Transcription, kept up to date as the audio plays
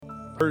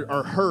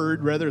or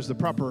heard, rather, is the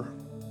proper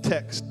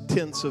text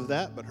tense of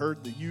that, but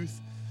heard the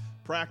youth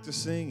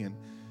practicing, and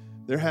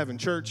they're having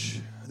church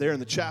there in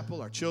the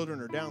chapel. Our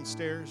children are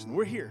downstairs, and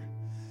we're here.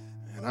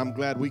 And I'm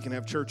glad we can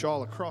have church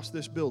all across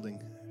this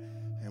building,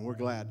 and we're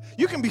glad.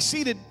 You can be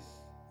seated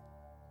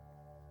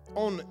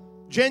on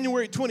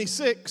January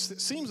 26th. It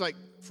seems like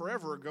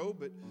forever ago,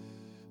 but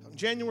on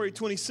January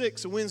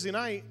 26th, a Wednesday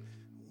night,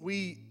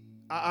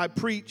 I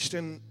preached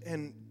and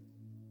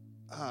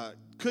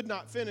could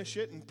not finish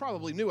it, and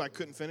probably knew I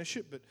couldn't finish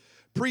it, but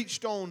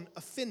preached on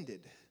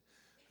offended.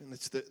 And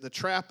it's the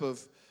trap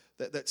of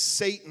that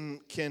Satan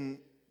can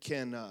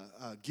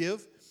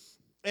give.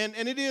 And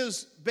it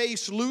is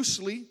based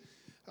loosely,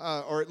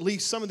 or at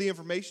least some of the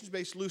information is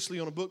based loosely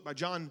on a book by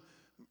John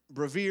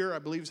Bevere, I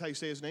believe is how you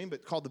say his name,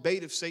 but called The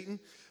Bait of Satan.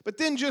 But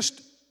then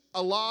just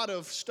a lot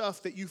of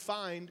stuff that you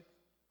find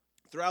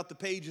throughout the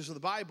pages of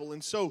the Bible.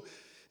 And so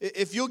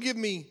if you'll give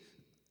me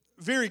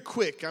very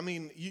quick, I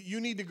mean,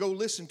 you need to go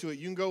listen to it.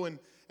 You can go and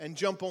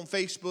jump on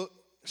Facebook,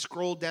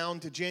 scroll down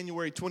to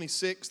January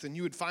 26th, and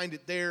you would find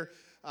it there.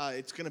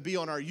 It's going to be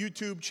on our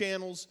YouTube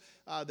channels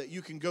that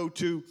you can go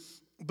to.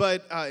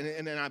 But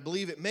and I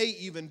believe it may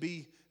even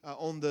be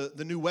on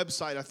the new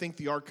website. I think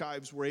the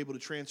archives were able to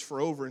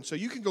transfer over. And so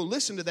you can go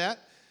listen to that.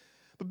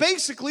 But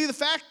basically, the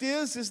fact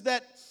is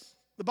that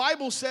the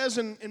Bible says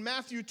in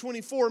Matthew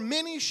 24,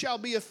 many shall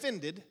be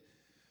offended.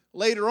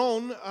 Later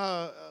on,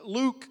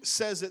 Luke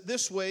says it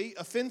this way: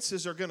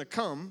 offenses are going to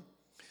come,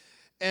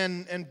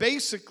 and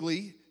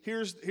basically,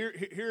 here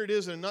it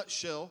is in a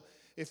nutshell.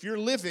 If you're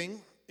living,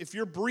 if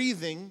you're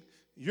breathing,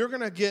 you're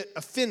going to get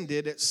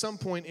offended at some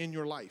point in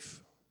your life.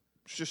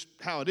 It's just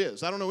how it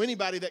is. I don't know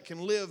anybody that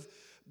can live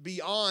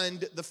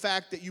beyond the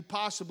fact that you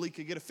possibly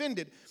could get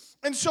offended,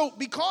 and so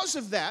because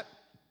of that,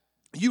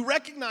 you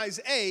recognize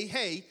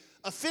hey,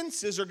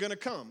 offenses are going to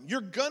come.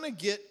 You're going to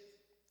get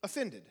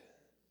offended.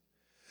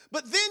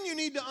 But then you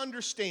need to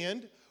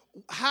understand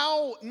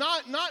how,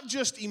 not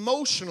just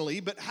emotionally,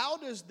 but how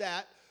does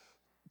that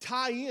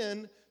tie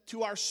in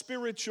to our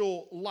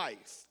spiritual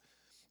life?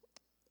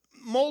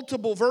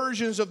 Multiple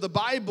versions of the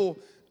Bible,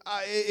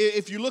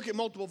 if you look at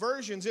multiple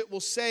versions, it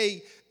will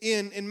say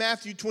in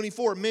Matthew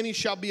 24, many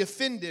shall be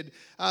offended.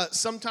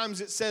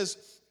 Sometimes it says,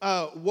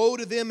 woe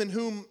to them in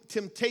whom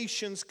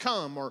temptations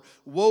come, or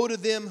woe to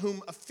them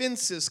whom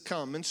offenses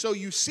come. And so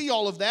you see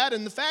all of that,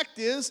 and the fact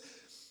is,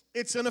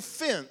 it's an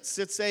offense.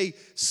 It's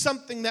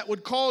something that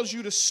would cause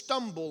you to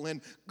stumble, and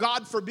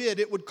God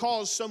forbid it would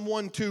cause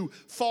someone to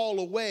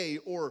fall away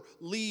or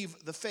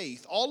leave the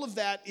faith. All of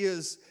that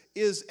is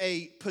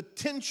a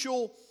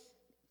potential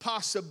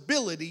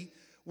possibility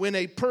when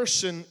a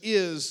person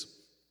is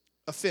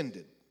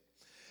offended.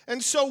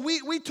 And so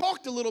we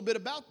talked a little bit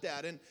about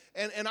that,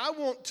 and I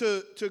want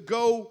to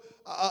go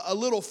a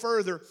little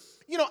further.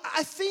 You know,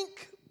 I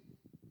think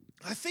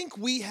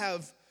we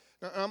have,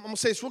 I'm going to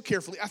say this real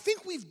carefully, I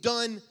think we've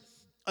done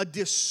a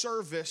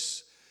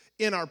disservice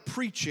in our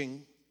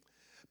preaching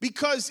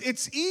because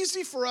it's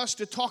easy for us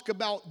to talk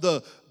about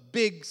the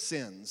big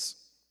sins.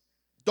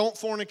 Don't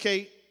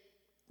fornicate,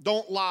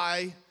 don't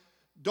lie,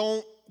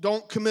 don't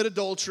commit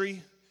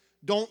adultery,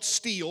 don't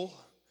steal.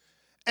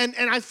 And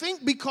I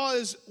think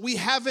because we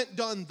haven't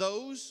done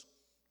those,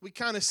 we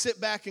kind of sit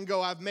back and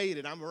go, I've made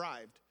it, I'm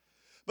arrived.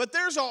 But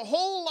there's a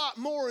whole lot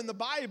more in the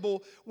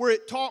Bible where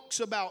it talks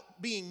about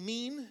being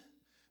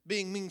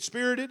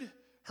mean-spirited,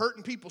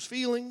 hurting people's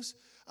feelings,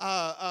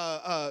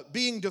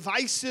 being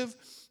divisive.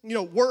 You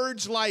know,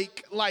 words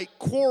like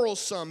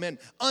quarrelsome and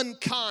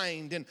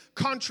unkind and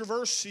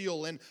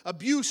controversial and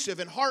abusive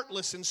and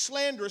heartless and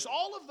slanderous.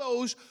 All of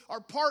those are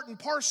part and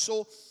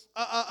parcel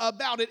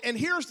about it. And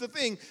here's the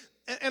thing,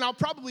 and I'll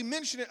probably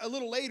mention it a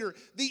little later.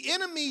 The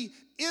enemy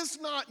is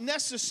not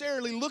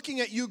necessarily looking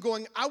at you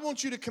going, I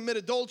want you to commit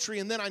adultery,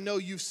 and then I know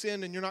you've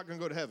sinned and you're not going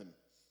to go to heaven.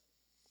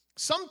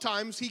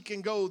 Sometimes he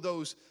can go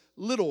those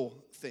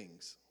little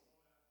things.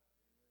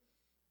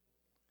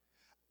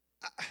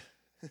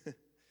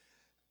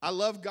 I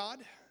love God.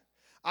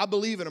 I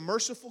believe in a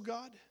merciful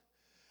God.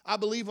 I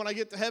believe when I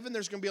get to heaven,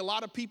 there's going to be a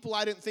lot of people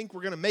I didn't think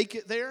were going to make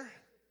it there. And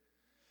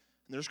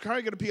there's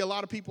probably going to be a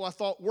lot of people I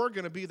thought were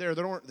going to be there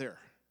that aren't there.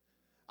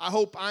 I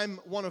hope I'm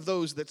one of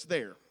those that's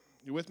there.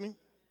 You with me?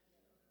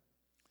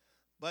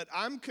 But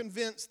I'm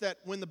convinced that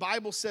when the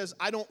Bible says,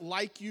 I don't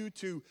like you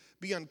to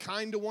be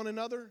unkind to one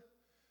another,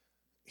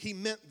 he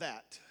meant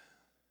that.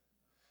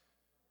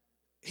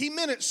 He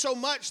meant it so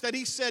much that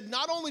he said,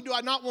 not only do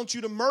I not want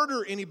you to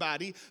murder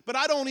anybody, but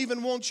I don't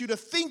even want you to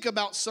think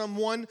about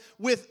someone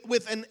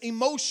with an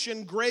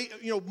emotion great,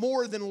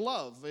 more than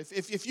love.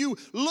 If you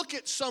look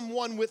at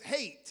someone with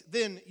hate,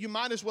 then you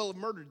might as well have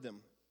murdered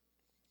them.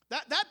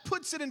 That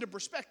puts it into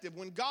perspective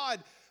when God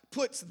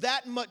puts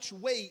that much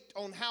weight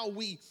on how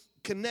we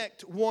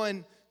connect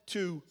one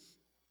to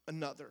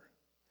another.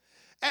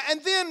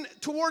 And then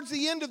towards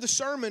the end of the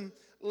sermon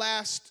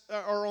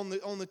on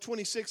the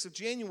 26th of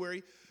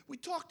January, we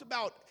talked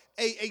about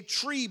a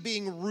tree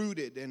being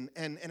rooted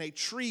and a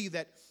tree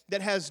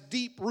that has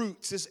deep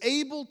roots is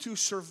able to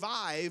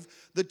survive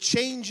the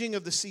changing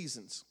of the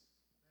seasons.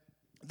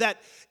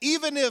 that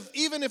even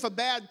if a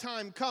bad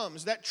time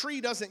comes, that tree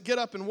doesn't get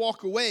up and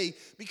walk away,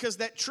 because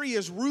that tree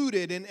is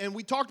rooted. And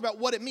we talked about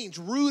what it means: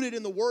 rooted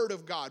in the Word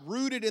of God,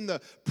 rooted in the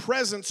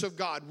presence of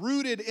God,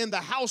 rooted in the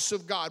house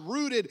of God,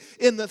 rooted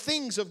in the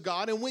things of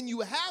God. And when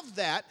you have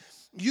that,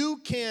 you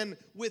can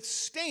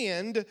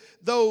withstand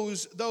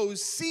those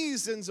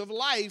seasons of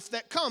life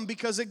that come,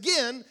 because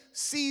again,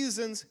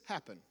 seasons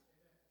happen.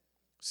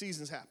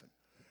 Seasons happen.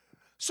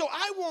 So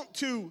I want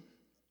to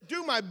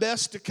do my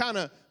best to kind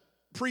of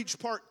preach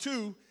part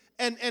two.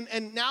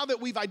 And now that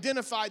we've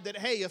identified that,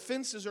 hey,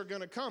 offenses are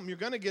going to come, you're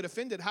going to get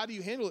offended, how do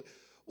you handle it?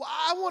 Well,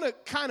 I want to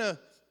kind of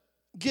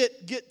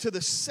get to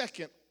the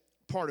second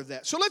part of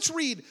that. So let's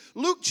read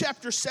Luke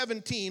chapter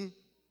 17,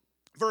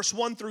 verse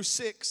 1 through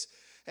 6,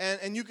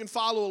 and you can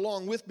follow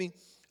along with me.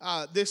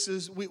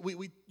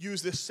 We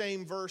use this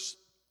same verse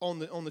on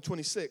the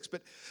 26th.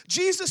 But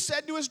Jesus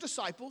said to his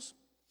disciples,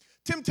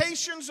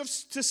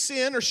 "Temptations to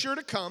sin are sure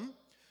to come,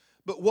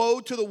 but woe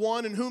to the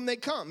one in whom they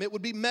come. It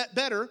would be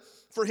better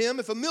for him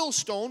if a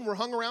millstone were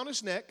hung around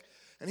his neck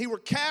and he were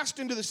cast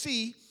into the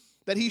sea,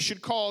 that he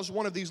should cause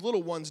one of these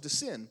little ones to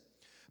sin.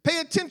 Pay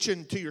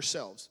attention to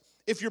yourselves.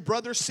 If your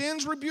brother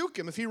sins, rebuke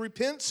him. If he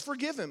repents,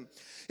 forgive him.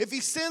 If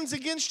he sins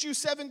against you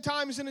 7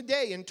 times in a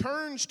day and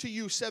turns to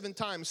you 7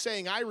 times,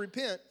 saying, 'I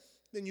repent,'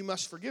 then you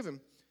must forgive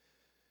him."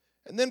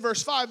 And then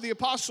verse 5, the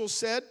apostles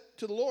said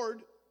to the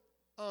Lord,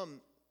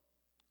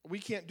 "We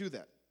can't do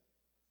that.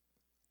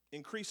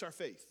 Increase our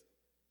faith."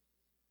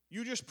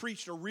 You just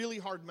preached a really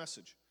hard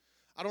message.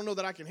 I don't know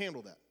that I can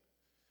handle that.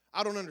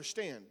 I don't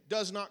understand.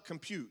 Does not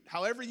compute.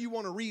 However you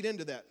want to read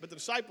into that. But the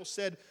disciples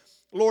said,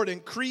 "Lord,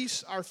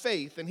 increase our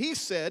faith." And he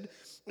said,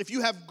 if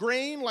you have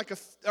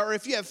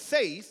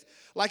faith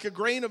like a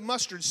grain of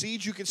mustard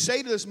seed, you could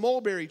say to this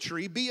mulberry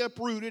tree, "Be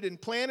uprooted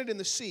and planted in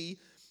the sea,"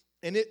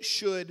 and it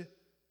should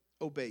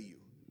obey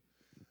you.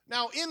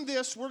 Now in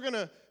this, we're going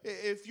to,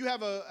 if you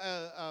have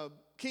a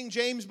King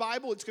James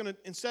Bible, it's going to,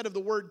 instead of the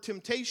word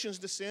temptations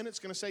to sin, it's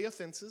going to say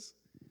offenses.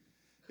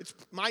 It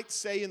might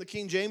say in the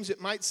King James, it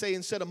might say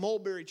instead of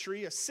mulberry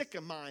tree, a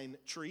sycamine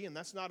tree, and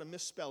that's not a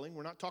misspelling.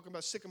 We're not talking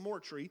about sycamore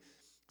tree.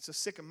 It's a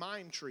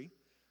sycamine tree.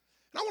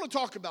 And I want to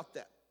talk about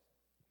that.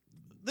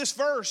 This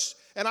verse,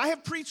 and I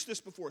have preached this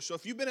before, so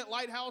if you've been at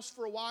Lighthouse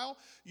for a while,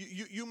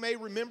 you may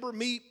remember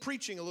me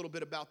preaching a little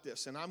bit about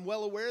this, and I'm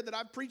well aware that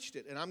I've preached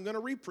it, and I'm going to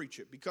re-preach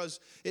it because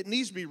it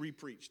needs to be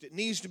re-preached. It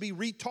needs to be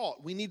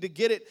retaught. We need to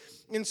get it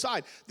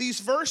inside.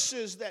 These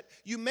verses that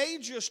you may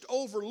just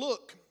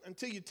overlook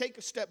until you take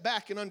a step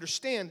back and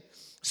understand,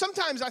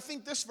 sometimes I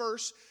think this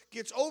verse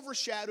gets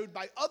overshadowed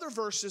by other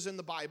verses in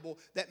the Bible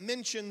that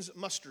mentions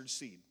mustard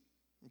seed.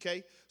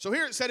 Okay, so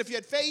here it said if you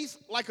had faith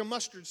like a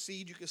mustard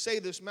seed, you could say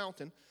this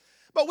mountain.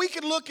 But we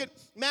could look at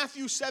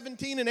Matthew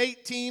 17 and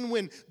 18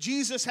 when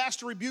Jesus has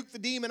to rebuke the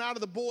demon out of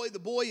the boy. The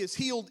boy is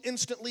healed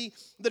instantly.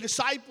 The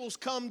disciples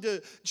come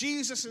to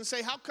Jesus and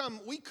say, "How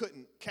come we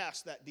couldn't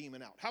cast that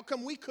demon out? How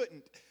come we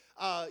couldn't,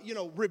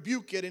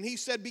 rebuke it?" And he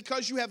said,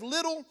 "Because you have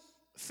little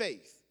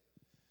faith."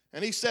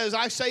 And he says,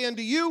 "I say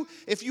unto you,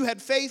 if you had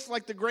faith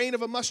like the grain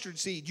of a mustard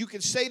seed, you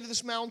could say to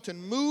this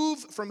mountain, 'Move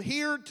from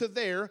here to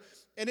there,'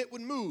 and it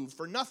would move,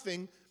 for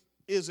nothing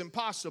is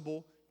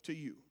impossible to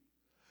you."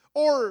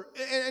 Or,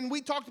 and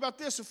we talked about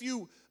this a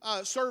few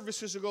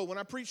services ago when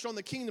I preached on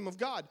the kingdom of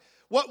God.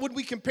 What would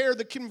we compare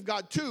the kingdom of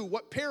God to?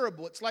 What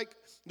parable? It's like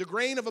the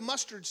grain of a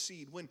mustard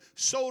seed when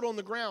sowed on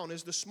the ground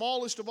is the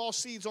smallest of all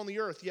seeds on the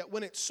earth, yet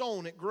when it's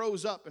sown, it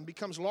grows up and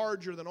becomes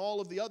larger than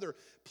all of the other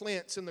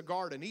plants in the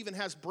garden, even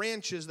has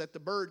branches that the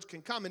birds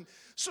can come. And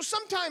so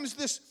sometimes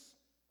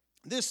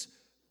this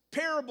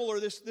parable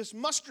or this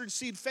mustard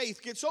seed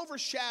faith gets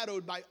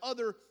overshadowed by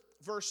other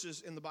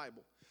verses in the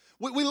Bible.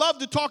 We love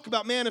to talk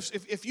about, man,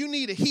 if you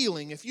need a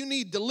healing, if you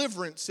need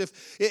deliverance,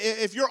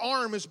 if your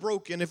arm is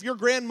broken, if your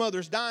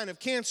grandmother's dying of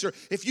cancer,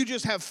 if you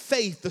just have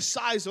faith the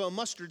size of a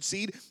mustard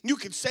seed, you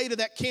could say to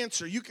that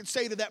cancer, you could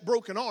say to that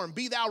broken arm,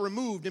 "Be thou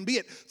removed," and be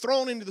it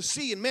thrown into the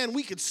sea. And man,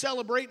 we could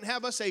celebrate and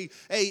have us a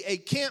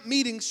camp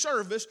meeting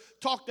service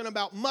talking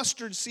about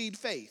mustard seed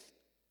faith.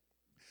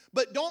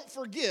 But don't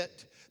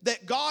forget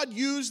that God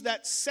used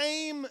that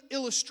same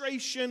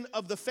illustration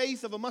of the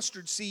faith of a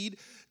mustard seed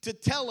to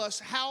tell us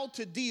how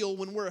to deal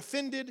when we're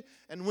offended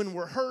and when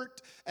we're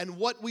hurt and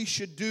what we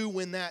should do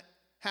when that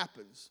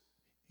happens.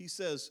 He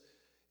says,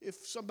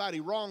 if somebody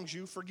wrongs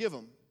you, forgive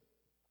them.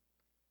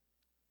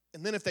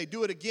 And then if they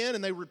do it again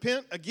and they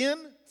repent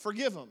again,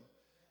 forgive them.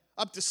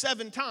 Up to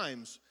 7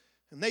 times.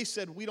 And they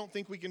said, "We don't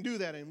think we can do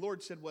that." And the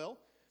Lord said, "Well,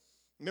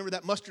 remember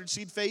that mustard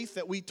seed faith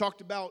that we talked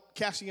about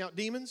casting out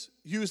demons?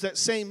 Use that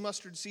same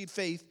mustard seed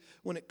faith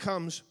when it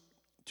comes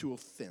to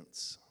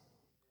offense."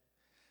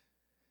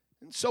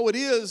 And so it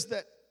is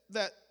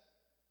that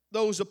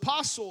those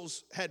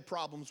apostles had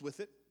problems with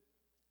it,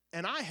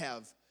 and I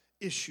have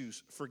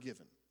issues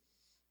forgiven.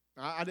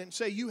 I didn't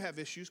say you have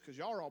issues because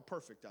y'all are all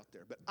perfect out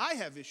there, but I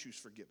have issues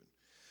forgiven.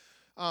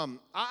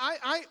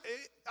 I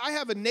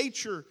have a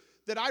nature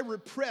that I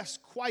repress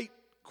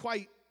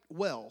quite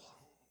well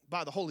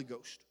by the Holy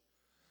Ghost.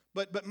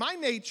 But my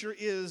nature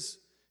is,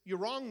 you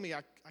wrong me,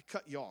 I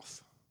cut you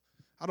off.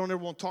 I don't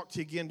ever want to talk to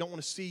you again. Don't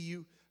want to see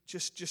you.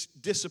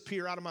 Just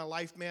disappear out of my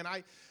life, man.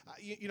 I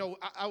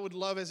would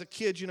love as a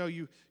kid,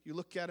 you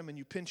look at them and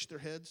you pinch their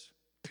heads.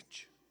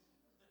 Pinch,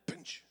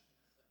 pinch,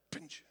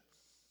 pinch.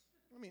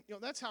 I mean,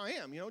 that's how I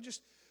am,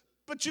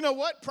 But you know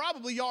what?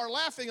 Probably y'all are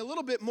laughing a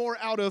little bit more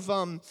out of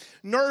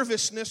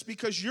nervousness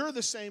because you're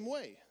the same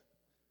way.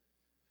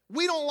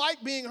 We don't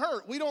like being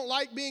hurt. We don't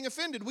like being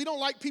offended. We don't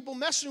like people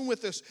messing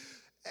with us.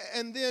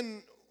 And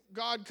then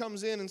God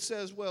comes in and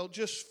says, well,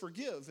 just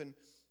forgive. And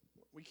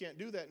we can't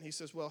do that. And he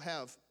says, well,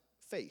 have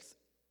faith.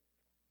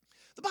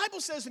 The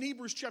Bible says in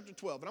Hebrews chapter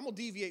 12, and I'm going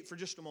to deviate for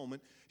just a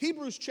moment.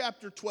 Hebrews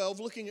chapter 12,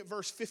 looking at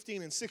verse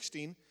 15 and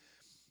 16.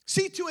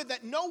 See to it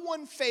that no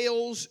one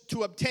fails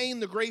to obtain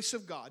the grace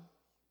of God,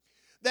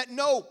 that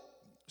no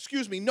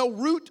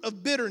root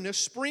of bitterness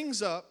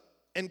springs up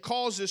and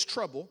causes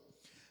trouble.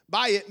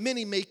 By it,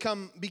 many may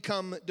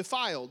become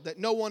defiled, that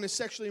no one is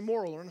sexually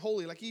immoral or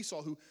unholy like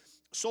Esau, who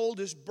sold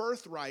his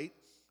birthright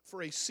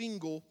for a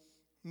single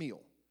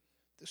meal.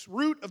 This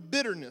root of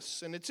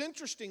bitterness, and it's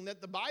interesting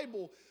that the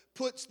Bible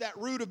puts that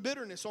root of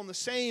bitterness on the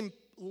same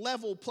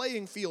level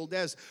playing field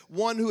as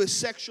one who is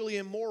sexually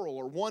immoral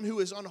or one who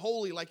is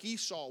unholy like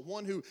Esau,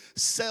 one who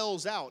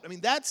sells out. I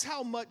mean, that's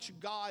how much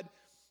God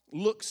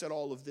looks at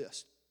all of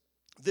this.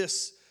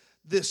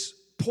 This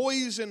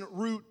poison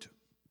root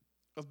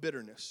of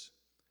bitterness.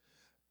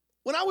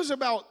 When I was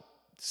about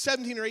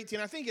 17 or 18,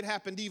 I think it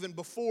happened even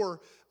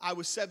before I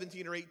was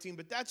 17 or 18,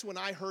 but that's when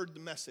I heard the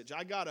message.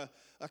 I got a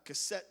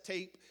cassette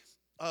tape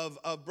of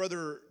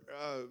Brother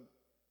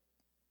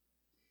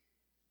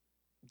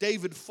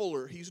David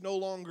Fuller. He's no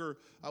longer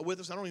with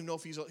us. I don't even know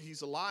if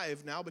he's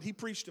alive now, but he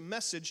preached a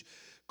message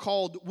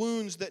called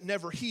Wounds That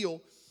Never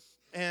Heal.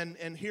 And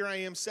here I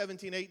am,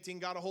 17, 18,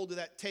 got a hold of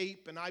that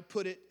tape, and I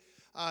put it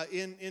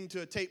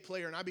into a tape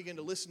player, and I began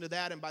to listen to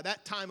that. And by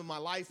that time of my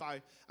life,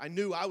 I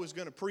knew I was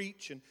going to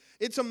preach. And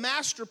it's a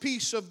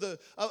masterpiece of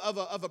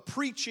a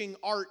preaching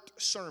art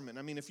sermon.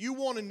 I mean, if you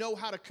want to know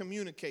how to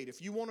communicate,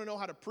 if you want to know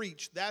how to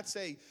preach, that's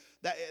a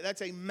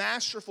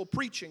masterful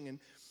preaching. And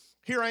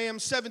here I am,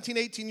 17,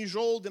 18 years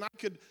old, and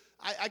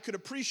I could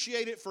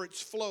appreciate it for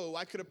its flow.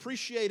 I could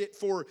appreciate it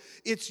for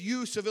its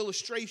use of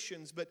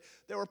illustrations, but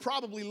there were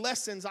probably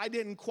lessons I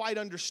didn't quite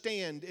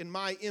understand in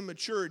my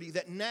immaturity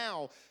that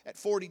now, at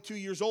 42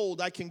 years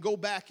old, I can go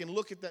back and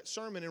look at that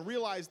sermon and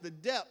realize the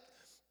depth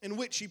in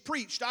which he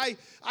preached. I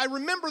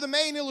remember the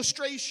main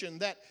illustration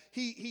that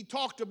he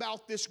talked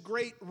about this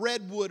great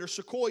redwood or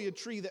sequoia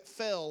tree that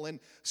fell, and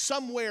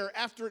somewhere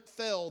after it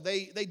fell,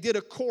 they did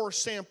a core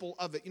sample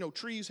of it.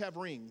 Trees have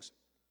rings.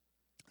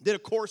 Did a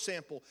core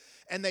sample,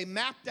 and they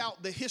mapped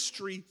out the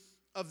history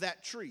of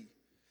that tree.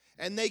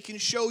 And they can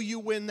show you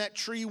when that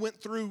tree went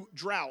through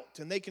drought,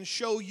 and they can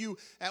show you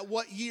at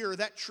what year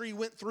that tree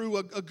went through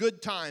a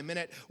good time, and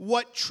at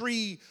what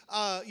tree,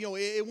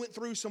 it went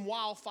through some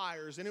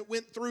wildfires, and it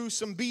went through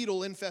some beetle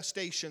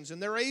infestations.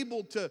 And they're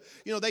able to,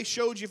 they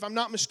showed you, if I'm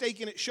not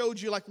mistaken, it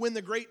showed you like when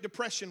the Great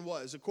Depression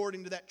was,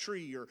 according to that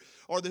tree,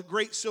 or the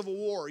Great Civil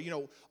War.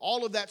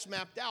 All of that's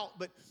mapped out.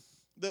 But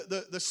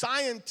the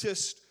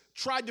scientists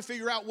tried to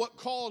figure out what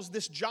caused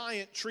this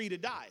giant tree to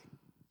die.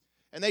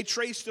 And they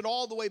traced it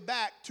all the way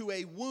back to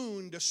a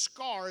wound, a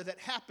scar that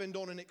happened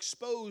on an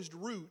exposed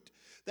root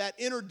that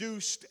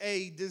introduced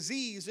a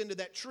disease into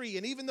that tree.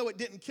 And even though it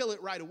didn't kill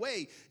it right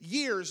away,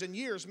 years and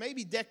years,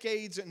 maybe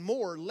decades and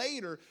more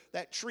later,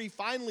 that tree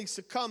finally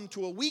succumbed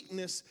to a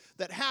weakness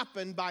that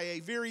happened by a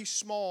very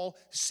small,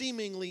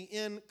 seemingly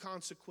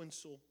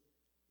inconsequential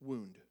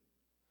wound.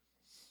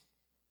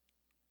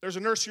 There's a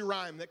nursery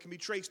rhyme that can be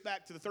traced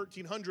back to the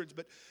 1300s,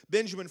 but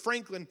Benjamin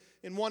Franklin,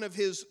 in one of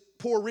his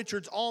Poor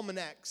Richard's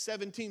Almanac,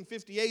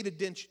 1758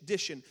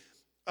 edition,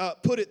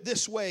 put it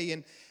this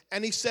way,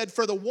 and he said,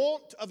 for the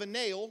want of a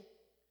nail,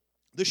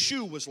 the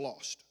shoe was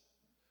lost.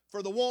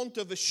 For the want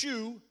of a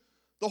shoe,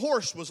 the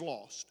horse was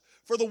lost.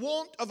 For the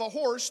want of a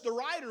horse, the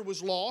rider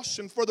was lost.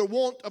 And for the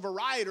want of a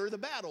rider, the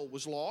battle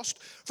was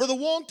lost. For the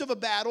want of a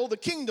battle, the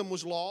kingdom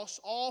was lost.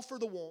 All for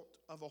the want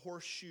of a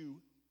horseshoe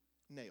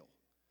nail.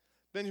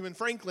 Benjamin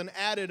Franklin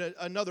added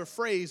another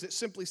phrase that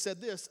simply said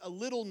this: a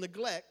little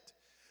neglect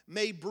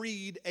may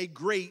breed a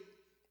great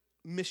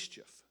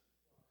mischief.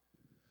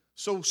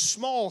 So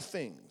small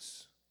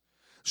things.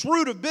 This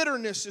root of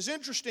bitterness is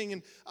interesting,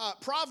 and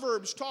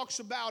Proverbs talks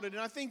about it,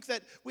 and I think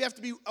that we have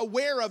to be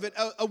aware of it.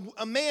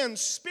 A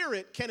man's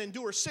spirit can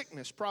endure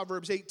sickness,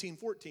 Proverbs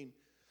 18:14,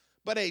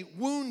 but a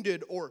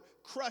wounded or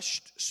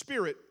crushed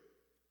spirit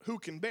who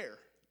can bear?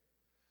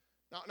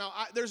 Now,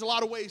 there's a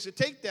lot of ways to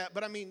take that,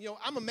 but I mean,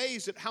 I'm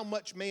amazed at how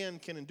much man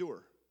can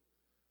endure.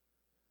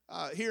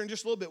 Here in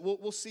just a little bit,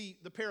 we'll see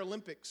the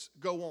Paralympics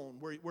go on,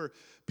 where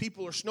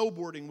people are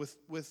snowboarding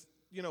with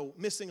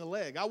missing a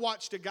leg. I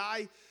watched a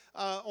guy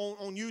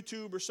on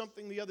YouTube or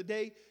something the other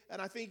day,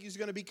 and I think he's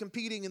going to be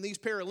competing in these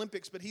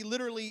Paralympics, but he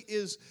literally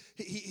is,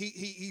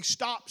 he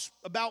stops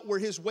about where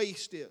his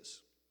waist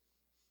is.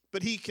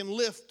 But he can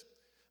lift,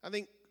 I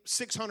think,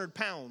 600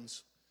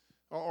 pounds.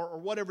 Or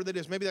whatever that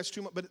is. Maybe that's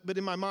too much, but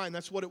in my mind,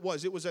 that's what it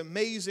was. It was an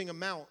amazing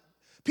amount.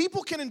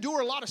 People can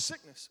endure a lot of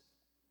sickness.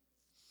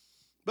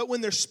 But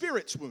when their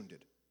spirit's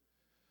wounded,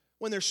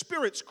 when their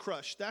spirit's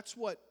crushed, that's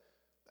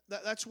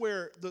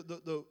where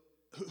the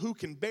who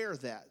can bear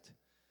that.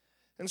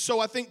 And so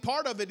I think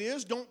part of it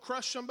is don't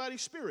crush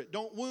somebody's spirit.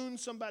 Don't wound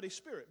somebody's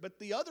spirit. But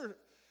the other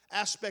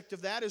aspect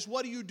of that is,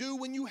 what do you do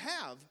when you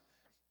have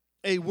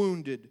a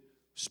wounded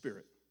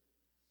spirit?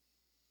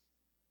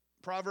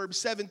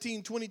 Proverbs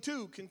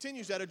 17:22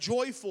 continues that a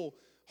joyful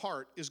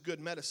heart is good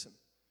medicine,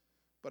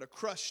 but a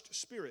crushed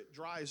spirit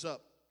dries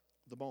up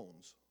the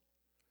bones.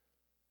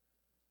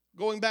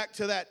 Going back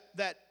to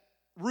that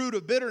root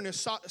of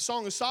bitterness,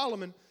 Song of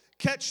Solomon,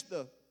 catch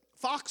the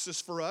foxes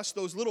for us,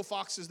 those little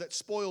foxes that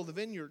spoil the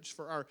vineyards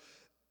for our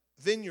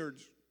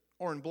vineyards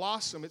or in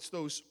blossom. It's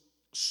those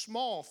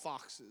small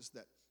foxes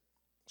that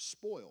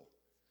spoil.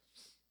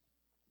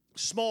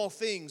 Small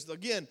things.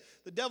 Again,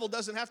 the devil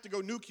doesn't have to go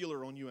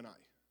nuclear on you and I.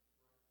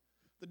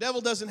 The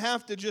devil doesn't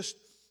have to just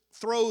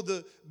throw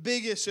the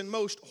biggest and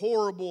most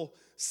horrible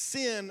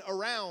sin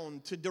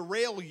around to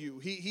derail you.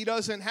 He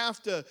doesn't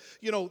have to,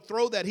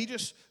 throw that. He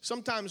just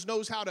sometimes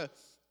knows how to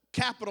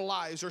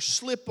capitalize or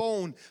slip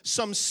on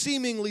some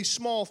seemingly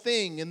small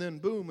thing, and then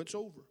boom, it's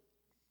over.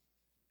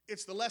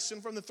 It's the lesson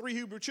from the 3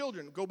 Hebrew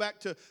children. Go back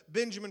to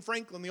Benjamin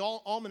Franklin, the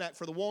almanac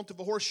for the want of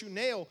a horseshoe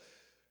nail.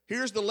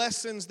 Here's the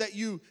lessons that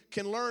you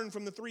can learn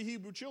from the 3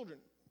 Hebrew children.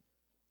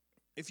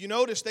 If you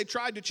notice, they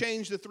tried to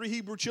change the 3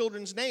 Hebrew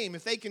children's name.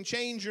 If they can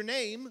change your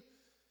name,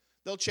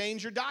 they'll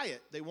change your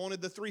diet. They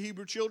wanted the 3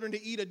 Hebrew children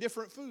to eat a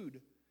different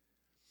food.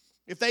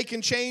 If they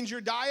can change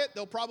your diet,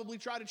 they'll probably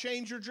try to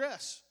change your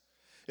dress.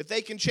 If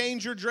they can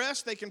change your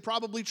dress, they can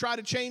probably try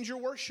to change your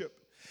worship.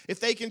 If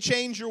they can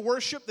change your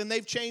worship, then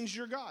they've changed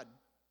your God.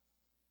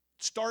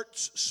 It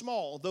starts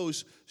small,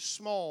 those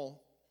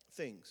small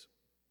things.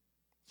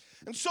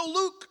 And so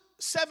Luke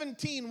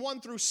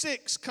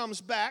 17:1-6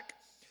 comes back,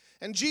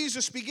 and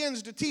Jesus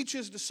begins to teach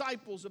his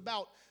disciples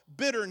about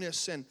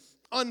bitterness and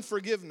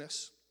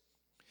unforgiveness.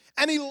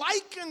 And he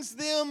likens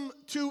them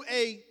to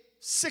a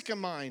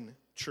sycamine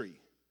tree.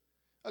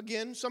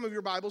 Again, some of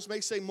your Bibles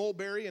may say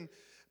mulberry,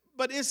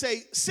 but it's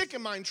a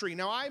sycamine tree.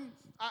 Now,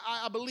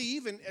 I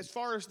believe, and as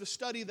far as the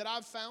study that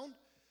I've found,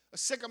 a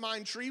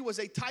sycamine tree was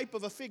a type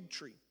of a fig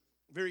tree.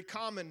 Very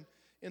common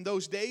in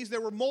those days.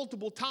 There were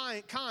multiple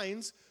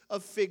kinds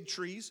of fig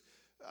trees.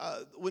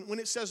 When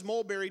it says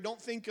mulberry,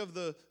 don't think of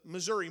the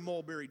Missouri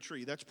mulberry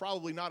tree. That's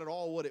probably not at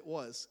all what it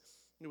was.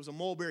 It was a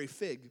mulberry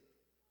fig.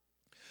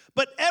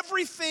 But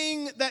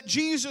everything that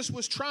Jesus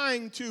was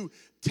trying to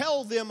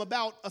tell them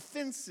about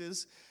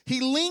offenses,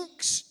 he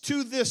links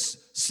to this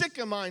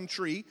sycamine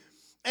tree,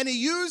 and he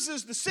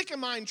uses the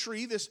sycamine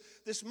tree, this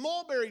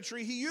mulberry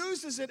tree, he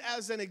uses it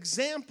as an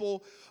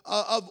example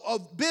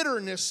of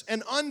bitterness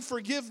and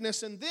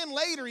unforgiveness. And then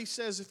later he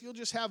says, if you'll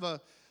just have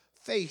a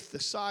faith the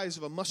size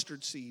of a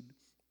mustard seed,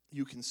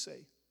 you can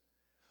say.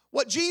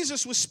 What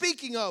Jesus was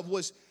speaking of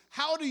was,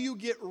 how do you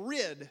get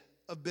rid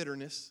of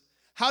bitterness?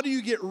 How do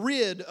you get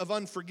rid of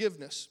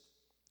unforgiveness?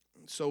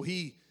 And so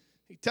he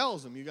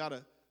tells them you got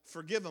to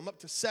forgive them up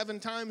to 7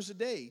 times a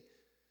day.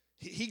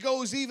 He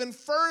goes even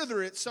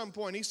further at some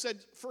point. He said,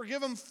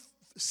 forgive them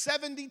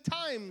 70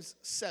 times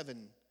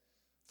 7,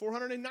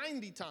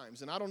 490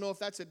 times. And I don't know if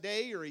that's a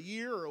day or a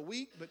year or a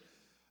week, but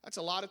that's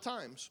a lot of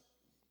times.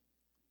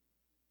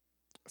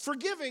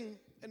 Forgiving,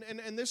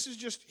 and this is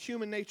just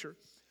human nature,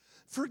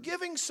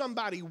 forgiving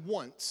somebody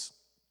once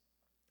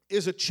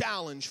is a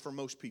challenge for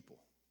most people.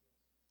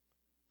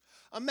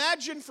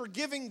 Imagine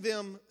forgiving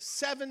them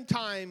 7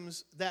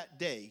 times that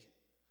day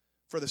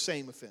for the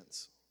same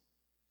offense.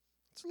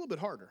 It's a little bit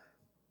harder.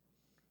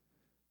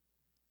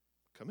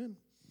 Come in.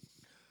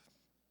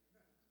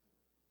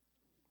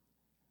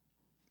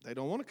 They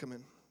don't want to come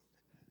in.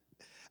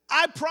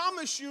 I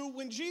promise you,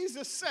 when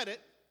Jesus said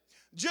it,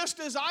 just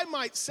as I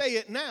might say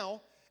it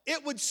now,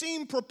 it would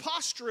seem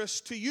preposterous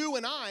to you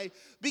and I,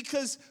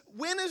 because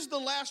when is the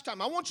last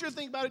time? I want you to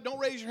think about it. Don't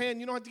raise your hand.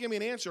 You don't have to give me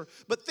an answer.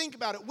 But think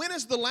about it. When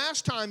is the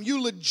last time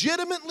you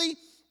legitimately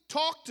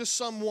talked to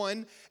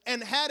someone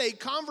and had a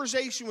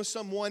conversation with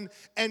someone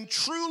and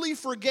truly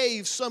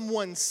forgave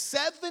someone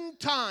 7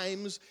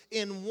 times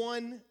in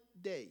one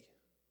day?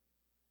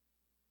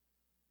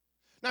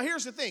 Now,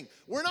 here's the thing.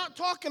 We're not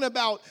talking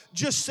about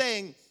just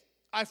saying,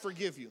 I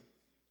forgive you.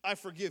 I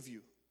forgive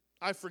you.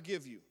 I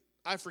forgive you.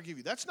 I forgive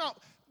you. That's not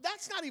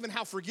even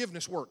how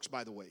forgiveness works,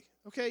 by the way,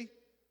 okay?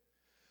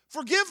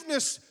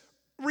 Forgiveness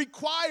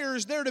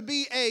requires there to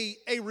be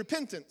a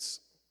repentance.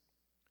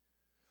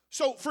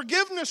 So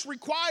forgiveness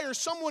requires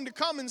someone to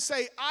come and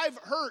say, I've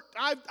hurt,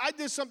 I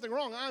did something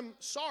wrong, I'm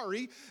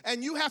sorry,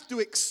 and you have to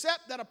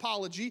accept that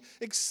apology,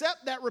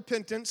 accept that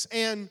repentance,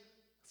 and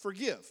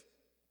forgive.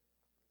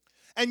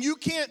 And you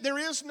can't, there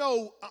is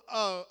no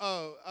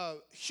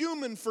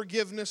human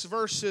forgiveness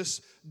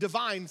versus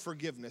divine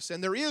forgiveness.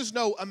 And there is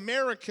no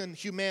American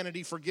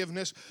humanity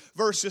forgiveness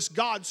versus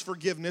God's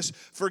forgiveness.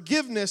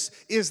 Forgiveness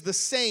is the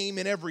same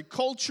in every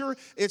culture.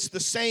 It's the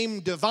same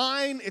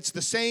divine. It's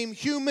the same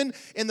human.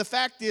 And the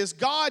fact is,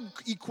 God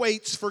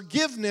equates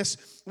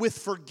forgiveness with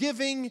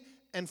forgiving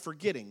and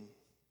forgetting.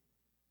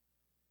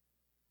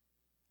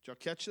 Did y'all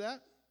catch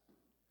that?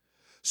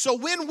 So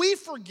when we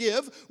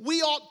forgive,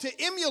 we ought to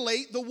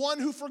emulate the one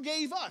who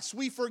forgave us.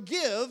 We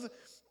forgive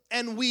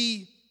and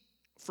we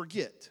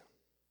forget.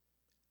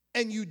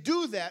 And you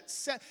do that.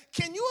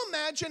 Can you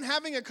imagine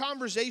having a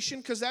conversation?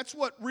 Because that's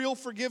what real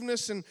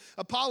forgiveness and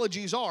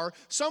apologies are.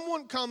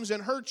 Someone comes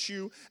and hurts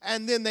you,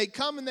 and then they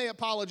come and they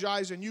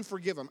apologize, and you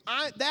forgive them.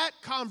 That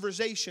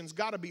conversation's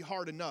got to be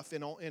hard enough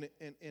in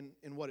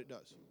what it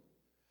does.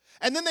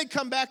 And then they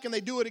come back and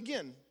they do it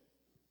again.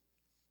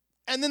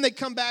 And then they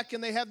come back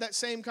and they have that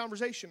same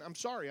conversation. I'm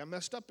sorry, I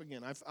messed up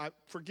again. I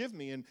forgive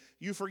me, and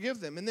you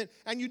forgive them.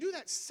 And you do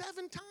that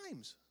 7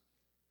 times.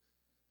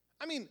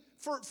 I mean,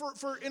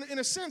 in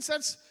a sense,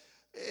 that's,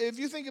 if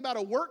you think about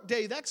a work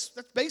day, that's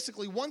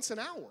basically once an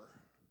hour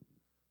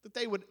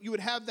that you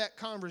would have that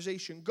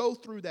conversation, go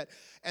through that.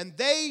 And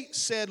they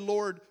said,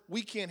 Lord,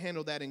 we can't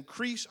handle that.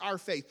 Increase our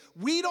faith.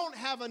 We don't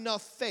have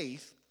enough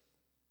faith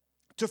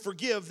to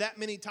forgive that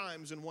many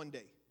times in one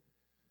day.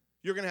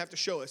 You're going to have to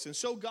show us. And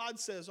so God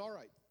says, all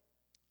right,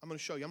 I'm going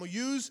to show you. I'm going to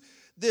use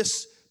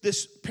this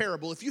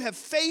parable. If you have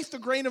faith, the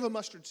grain of a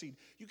mustard seed,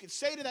 you could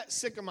say to that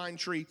sycamore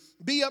tree,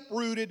 be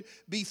uprooted,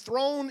 be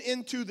thrown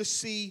into the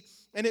sea,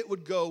 and it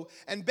would go.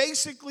 And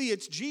basically,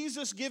 it's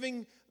Jesus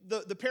giving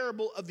the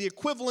parable of the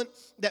equivalent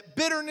that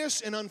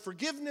bitterness and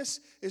unforgiveness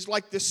is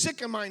like the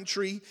sycamore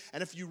tree.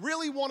 And if you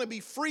really want to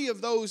be free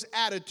of those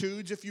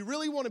attitudes, if you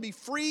really want to be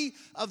free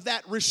of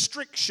that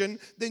restriction,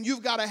 then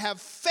you've got to have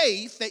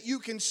faith that you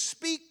can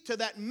speak to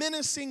that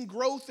menacing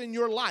growth in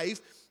your life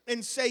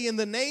and say, in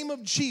the name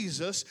of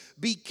Jesus,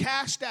 be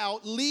cast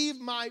out, leave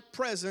my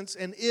presence,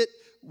 and it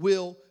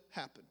will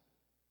happen.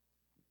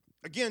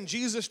 Again,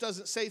 Jesus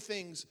doesn't say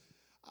things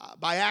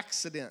by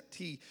accident.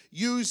 He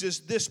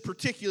uses this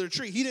particular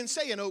tree. He didn't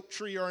say an oak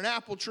tree or an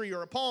apple tree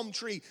or a palm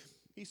tree.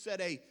 He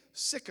said a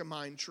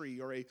sycamore tree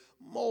or a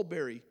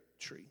mulberry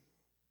tree.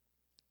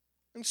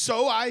 And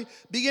so I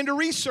began to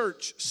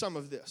research some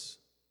of this.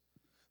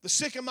 The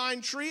sycamore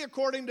tree,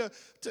 according to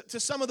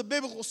some of the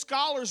biblical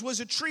scholars,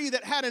 was a tree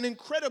that had an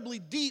incredibly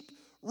deep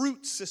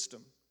root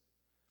system.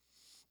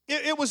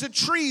 It was a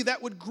tree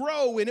that would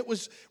grow, and it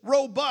was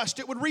robust.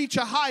 It would reach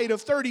a height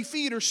of 30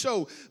 feet or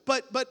so.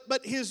 But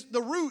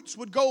the roots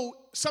would go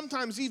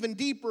sometimes even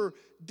deeper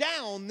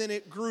down than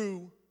it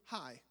grew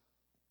high.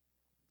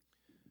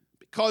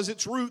 Because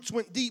its roots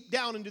went deep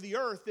down into the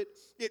earth,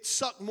 it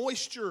sucked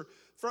moisture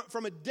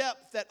from a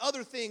depth that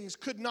other things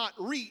could not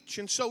reach.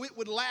 And so it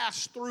would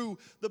last through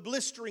the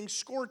blistering,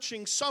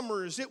 scorching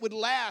summers. It would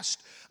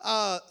last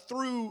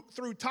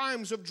through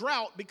times of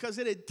drought because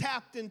it had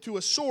tapped into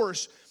a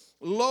source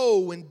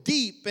low and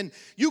deep. And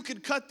you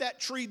could cut that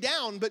tree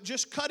down, but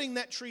just cutting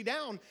that tree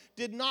down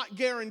did not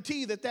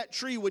guarantee that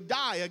tree would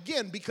die.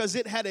 Again, because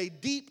it had a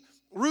deep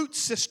root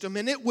system,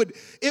 and it would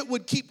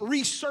keep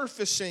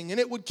resurfacing, and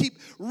it would keep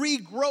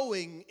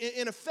regrowing.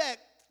 In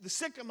effect, the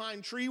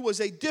sycamore tree was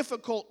a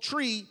difficult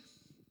tree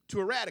to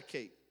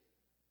eradicate.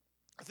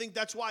 I think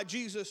that's why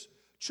Jesus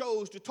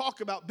chose to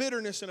talk about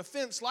bitterness and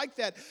offense like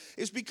that,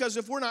 is because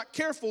if we're not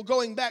careful,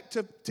 going back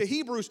to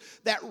Hebrews,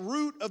 that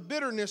root of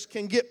bitterness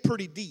can get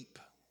pretty deep.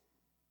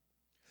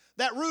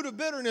 That root of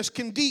bitterness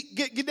can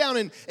get down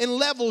in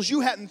levels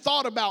you hadn't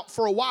thought about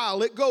for a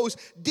while. It goes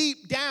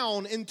deep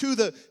down into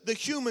the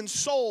human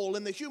soul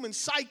and the human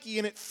psyche,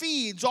 and it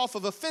feeds off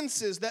of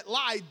offenses that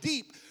lie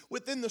deep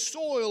within the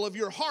soil of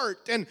your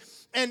heart.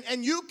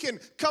 And you can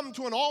come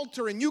to an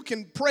altar and you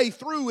can pray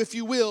through, if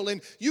you will,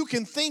 and you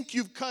can think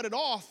you've cut it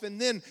off,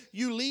 and then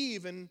you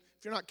leave, and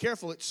if you're not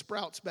careful, it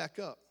sprouts back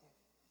up.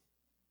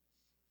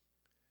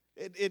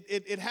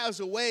 It has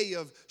a way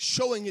of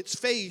showing its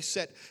face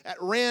at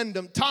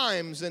random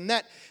times, and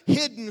that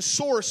hidden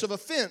source of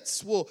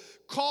offense will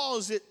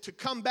cause it to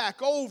come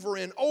back over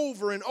and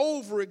over and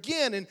over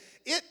again. And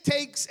it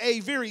takes a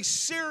very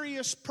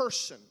serious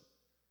person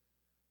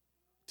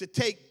to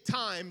take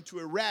time to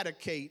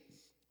eradicate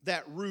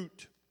that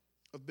root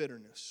of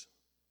bitterness.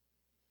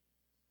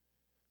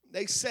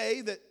 They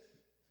say that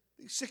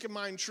these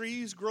sycamore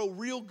trees grow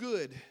real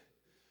good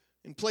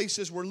in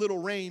places where little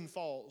rain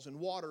falls and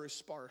water is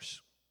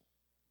sparse.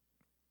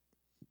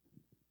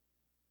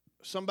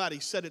 Somebody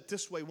said it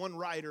this way, one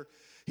writer,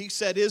 he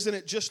said, isn't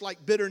it just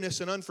like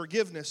bitterness and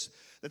unforgiveness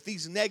that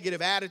these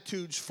negative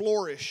attitudes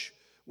flourish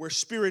where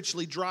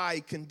spiritually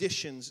dry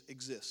conditions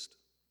exist?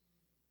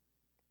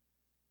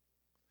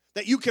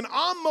 That you can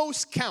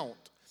almost count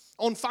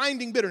on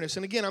finding bitterness,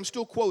 and again, I'm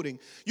still quoting,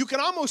 you can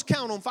almost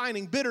count on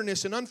finding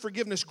bitterness and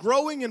unforgiveness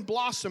growing and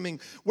blossoming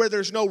where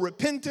there's no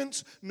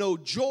repentance, no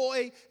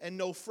joy, and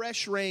no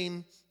fresh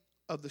rain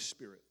of the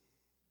Spirit.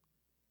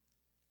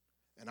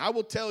 And I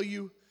will tell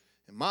you,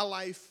 in my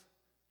life,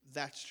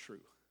 that's true.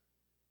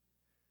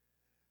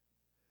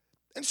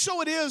 And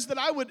so it is that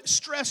I would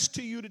stress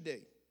to you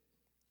today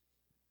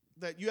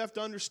that you have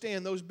to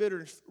understand those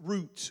bitter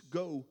roots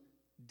go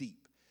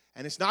deep.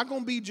 And it's not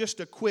going to be just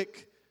a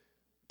quick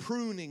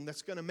pruning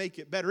that's going to make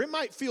it better. It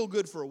might feel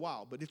good for a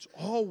while, but it's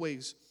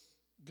always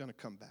going to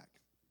come back.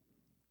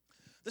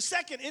 The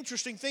second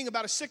interesting thing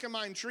about a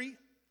sycamore tree,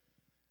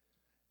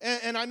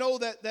 And I know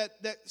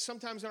that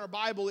sometimes in our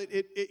Bible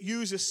it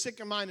uses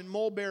sycamine and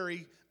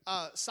mulberry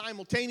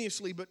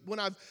simultaneously, but when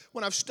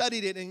I've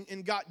studied it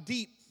and got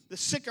deep, the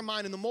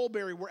sycamine and the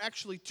mulberry were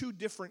actually two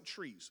different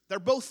trees. They're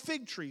both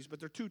fig trees, but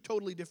they're two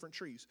totally different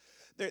trees.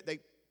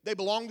 They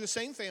belong to the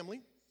same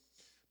family,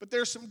 but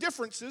there's some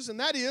differences, and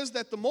that is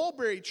that the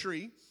mulberry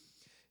tree,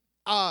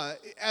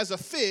 as a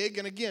fig,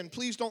 and again,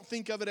 please don't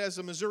think of it as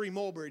a Missouri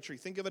mulberry tree.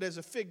 Think of it as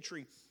a fig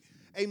tree.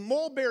 A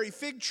mulberry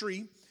fig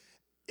tree,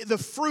 the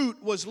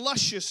fruit was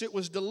luscious. It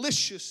was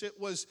delicious. It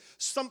was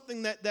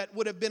something that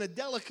would have been a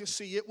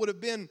delicacy. It would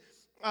have been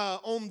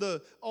on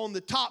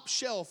the top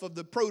shelf of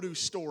the produce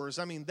stores.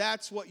 I mean,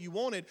 that's what you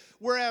wanted.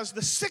 Whereas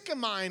the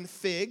sycamine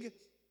fig,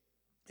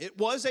 it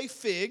was a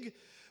fig,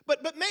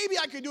 but maybe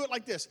I could do it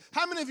like this.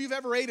 How many of you have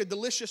ever ate a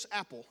delicious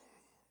apple?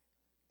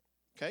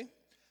 Okay.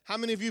 How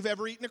many of you have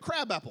ever eaten a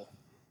crab apple?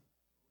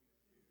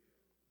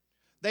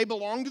 They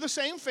belong to the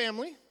same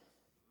family,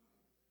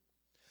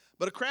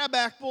 but a crab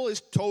apple is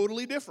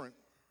totally different.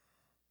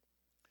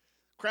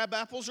 Crab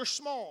apples are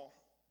small,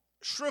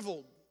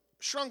 shriveled,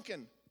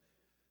 shrunken,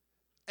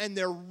 and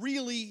they're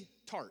really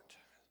tart.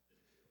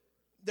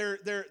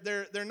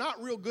 They're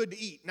not real good to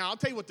eat. Now, I'll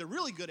tell you what they're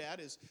really good at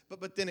is,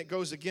 but then it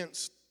goes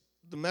against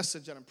the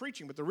message that I'm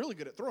preaching, but they're really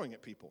good at throwing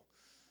at people.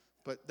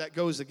 But that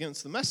goes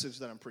against the message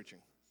that I'm preaching.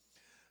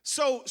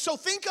 So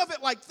think of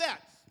it like that.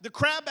 The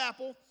crab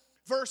apple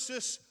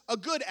versus a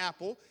good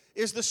apple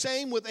is the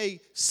same with a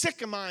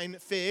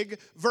sycamine fig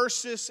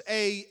versus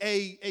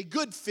a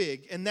good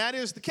fig. And that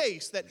is the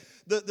case, that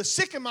the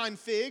sycamine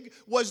fig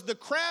was the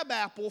crab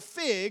apple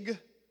fig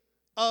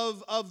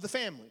of the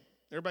family.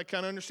 Everybody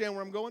kind of understand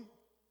where I'm going?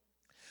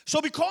 So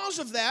because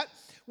of that,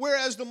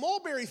 whereas the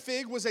mulberry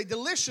fig was a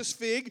delicious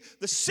fig,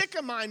 the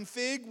sycamine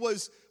fig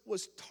was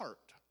tart.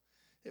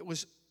 It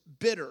was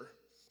bitter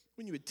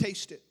when you would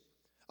taste it.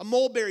 A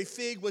mulberry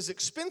fig was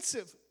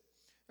expensive,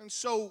 and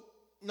so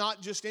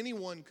not just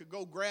anyone could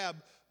go grab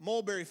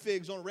mulberry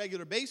figs on a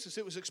regular basis.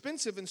 It was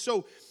expensive, and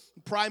so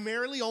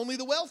primarily only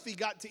the wealthy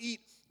got to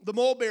eat the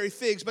mulberry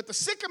figs, but the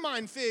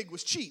sycamine fig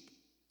was cheap.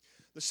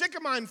 The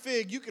sycamine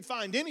fig you could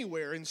find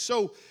anywhere, and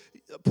so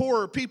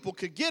poorer people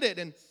could get it,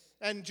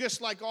 and just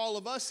like all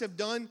of us have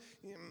done,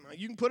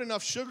 you can put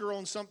enough sugar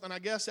on something, I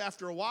guess,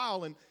 after a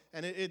while, and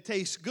it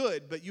tastes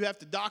good, but you have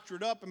to doctor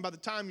it up, and by the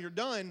time you're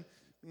done,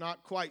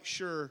 not quite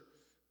sure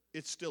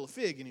it's still a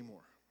fig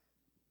anymore.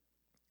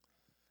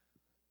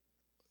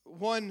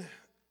 One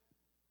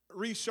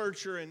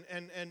researcher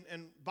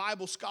and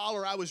Bible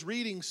scholar I was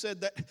reading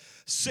said that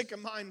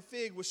sycamine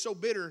fig was so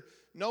bitter,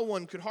 no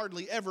one could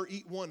hardly ever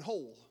eat one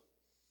whole.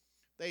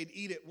 They'd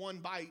eat it one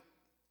bite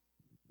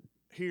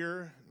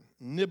here,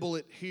 nibble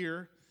it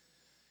here.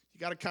 You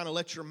got to kind of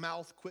let your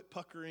mouth quit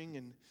puckering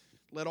and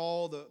let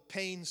all the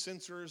pain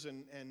sensors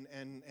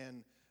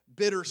and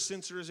bitter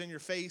sensors in your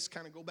face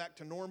kind of go back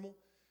to normal,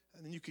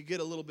 and then you could get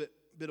a little bit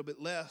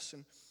less.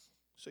 And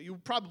so you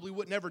probably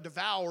would never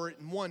devour it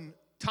in one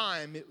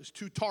time. It was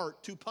too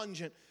tart, too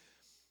pungent.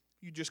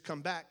 You just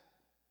come back.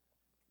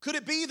 Could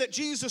it be that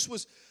Jesus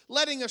was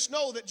letting us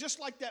know that just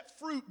like that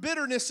fruit,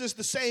 bitterness is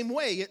the same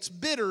way? It's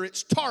bitter,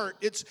 it's tart,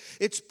 it's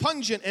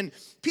pungent. And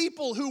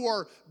people who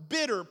are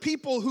bitter,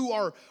 people who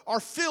are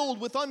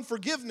filled with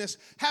unforgiveness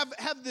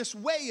have this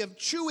way of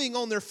chewing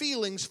on their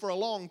feelings for a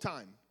long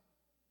time.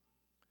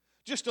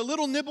 Just a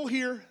little nibble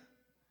here, and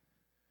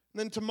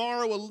then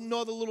tomorrow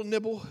another little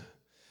nibble,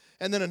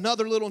 and then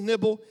another little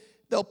nibble.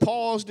 They'll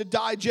pause to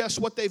digest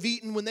what they've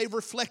eaten. When they've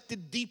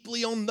reflected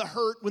deeply on the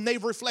hurt, when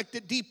they've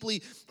reflected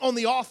deeply on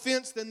the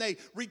offense, then they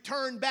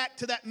return back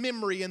to that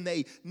memory and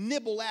they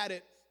nibble at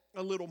it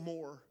a little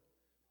more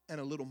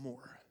and a little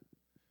more.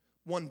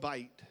 One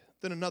bite,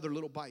 then another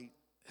little bite,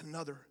 and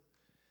another.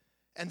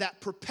 And that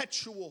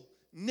perpetual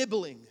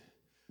nibbling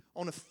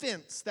on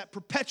offense, that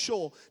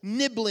perpetual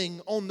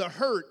nibbling on the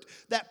hurt,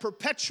 that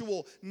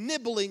perpetual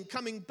nibbling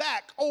coming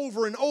back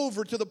over and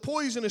over to the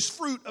poisonous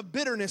fruit of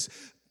bitterness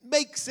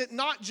makes it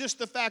not just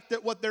the fact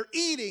that what they're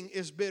eating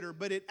is bitter,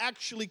 but it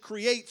actually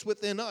creates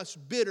within us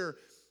bitter,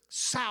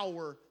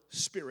 sour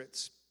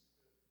spirits.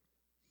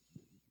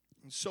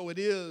 And so it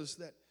is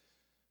that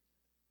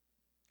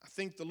I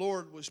think the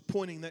Lord was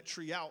pointing that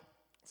tree out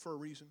for a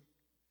reason.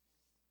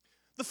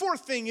 The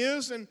fourth thing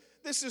is, and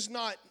this is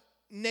not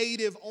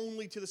native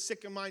only to the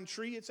sycamine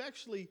tree, it's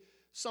actually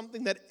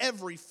something that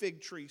every fig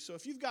tree, so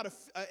if you've got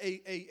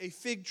a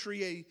fig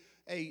tree,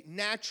 a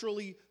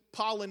naturally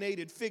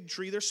pollinated fig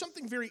tree, there's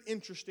something very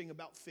interesting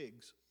about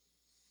figs.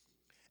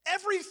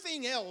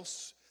 Everything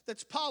else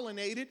that's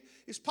pollinated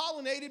is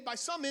pollinated by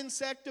some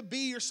insect, a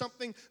bee or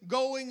something,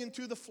 going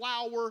into the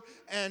flower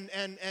and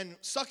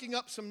sucking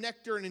up some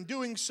nectar, and in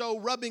doing so,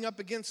 rubbing up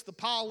against the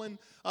pollen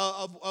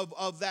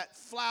of that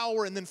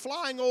flower, and then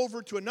flying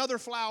over to another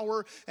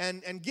flower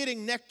and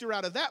getting nectar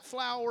out of that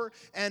flower,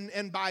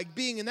 and by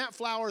being in that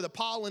flower, the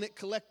pollen it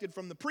collected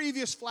from the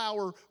previous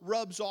flower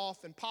rubs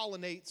off and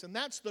pollinates, and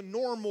that's the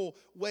normal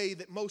way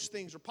that most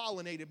things are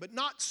pollinated, but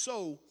not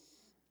so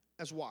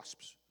as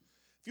wasps.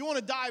 If you want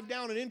to dive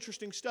down an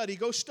interesting study,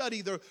 go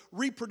study the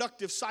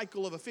reproductive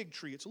cycle of a fig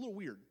tree. It's a little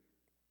weird.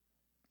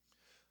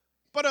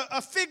 But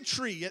a fig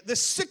tree, the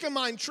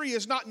sycamine tree,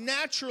 is not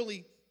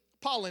naturally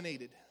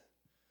pollinated,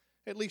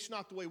 at least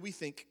not the way we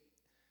think.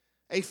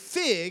 A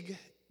fig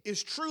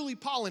is truly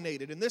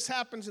pollinated, and this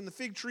happens in the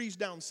fig trees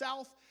down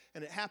south,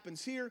 and it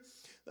happens here.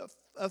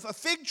 A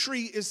fig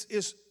tree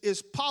is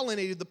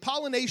pollinated. The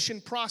pollination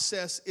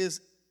process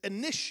is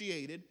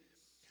initiated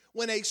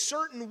when a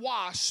certain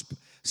wasp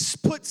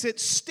puts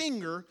its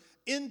stinger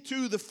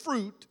into the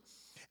fruit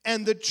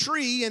and the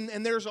tree,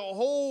 and there's a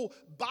whole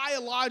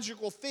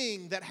biological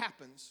thing that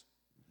happens.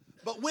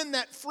 But when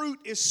that fruit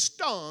is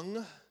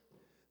stung,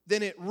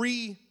 then it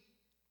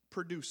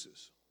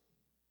reproduces.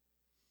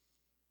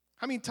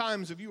 How many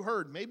times have you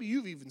heard, maybe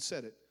you've even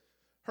said it,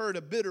 heard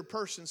a bitter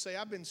person say,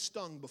 I've been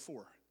stung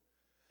before.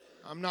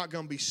 I'm not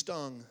going to be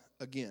stung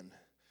again.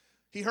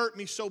 He hurt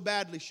me so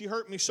badly, she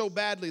hurt me so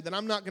badly that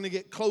I'm not going to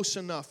get close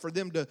enough for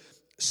them to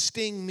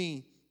sting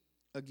me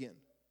again.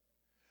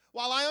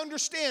 While I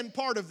understand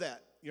part of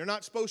that, you're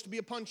not supposed to be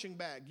a punching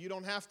bag. You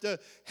don't have to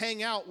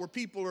hang out where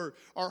people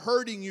are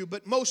hurting you.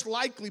 But most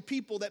likely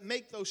people that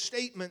make those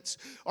statements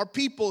are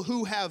people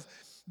who have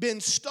been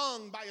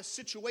stung by a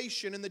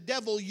situation, and the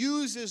devil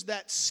uses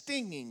that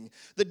stinging.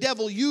 The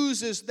devil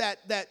uses that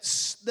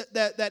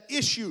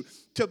issue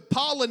to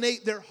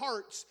pollinate their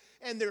hearts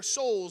and their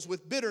souls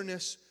with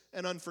bitterness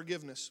and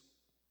unforgiveness.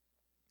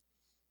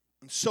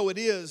 And so it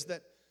is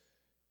that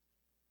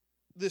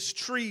this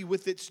tree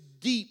with its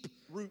deep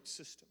root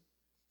system,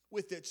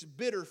 with its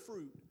bitter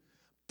fruit,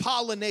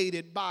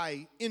 pollinated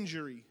by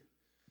injury,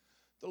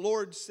 the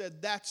Lord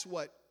said that's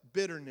what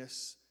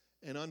bitterness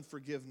and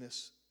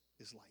unforgiveness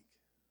is like.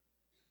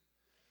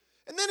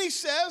 And then he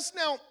says,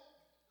 now,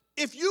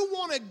 if you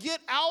want to get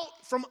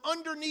out from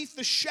underneath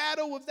the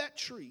shadow of that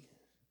tree,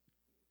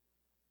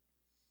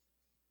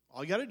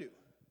 all you got to do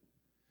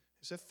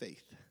is have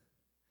faith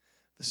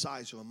the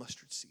size of a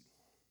mustard seed.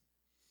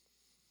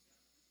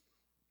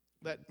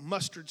 That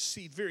mustard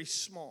seed, very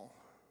small.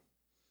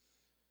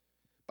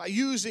 By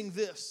using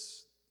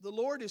this, the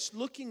Lord is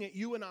looking at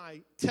you and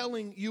I,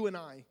 telling you and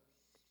I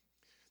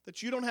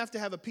that you don't have to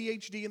have a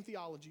PhD in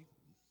theology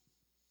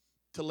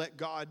to let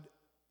God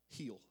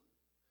heal.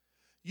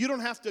 You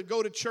don't have to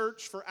go to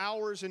church for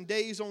hours and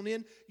days on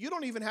end. You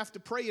don't even have to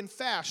pray and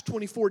fast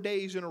 24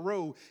 days in a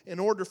row in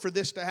order for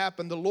this to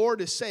happen. The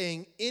Lord is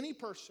saying any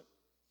person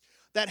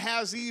that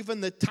has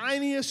even the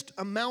tiniest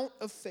amount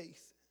of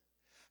faith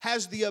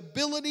has the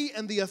ability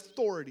and the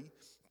authority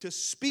to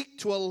speak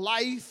to a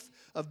life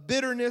of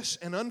bitterness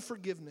and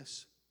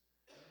unforgiveness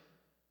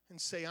and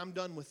say, I'm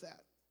done with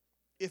that,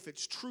 if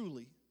it's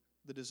truly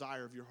the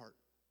desire of your heart.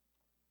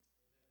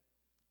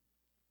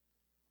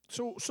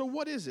 So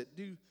what is it?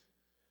 Do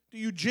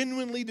you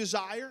genuinely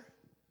desire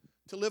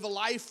to live a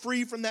life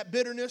free from that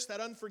bitterness, that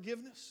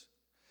unforgiveness?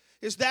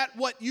 Is that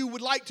what you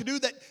would like to do,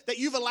 that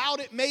you've allowed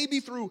it maybe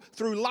through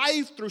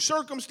life, through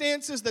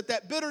circumstances,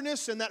 that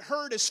bitterness and that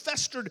hurt has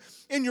festered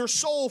in your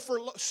soul for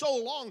so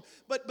long?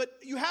 But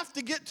you have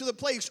to get to the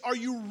place, are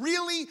you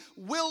really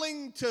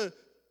willing to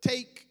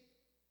take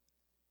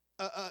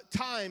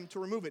time to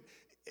remove it?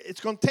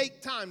 It's going to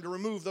take time to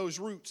remove those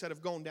roots that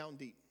have gone down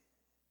deep.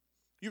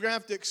 You're going to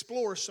have to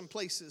explore some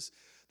places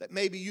that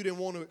maybe you didn't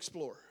want to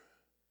explore.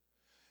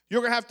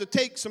 You're going to have to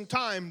take some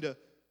time to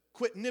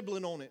quit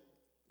nibbling on it.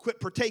 Quit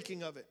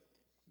partaking of it.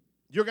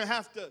 You're going to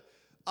have to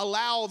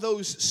allow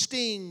those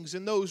stings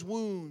and those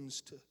wounds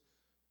to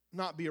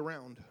not be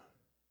around.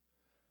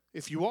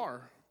 If you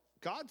are,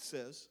 God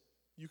says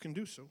you can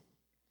do so.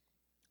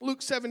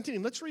 Luke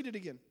 17, let's read it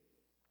again.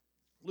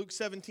 Luke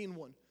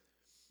 17:1.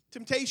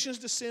 Temptations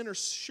to sin are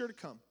sure to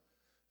come.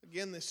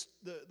 Again,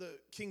 the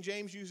King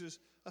James uses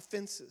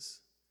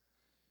offenses.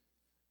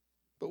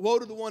 But woe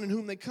to the one in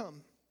whom they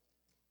come.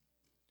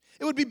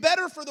 It would be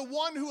better for the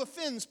one who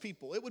offends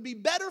people. It would be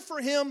better for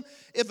him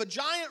if a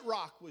giant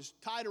rock was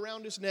tied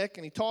around his neck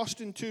and he tossed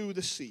into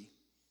the sea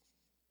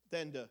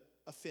than to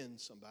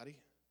offend somebody.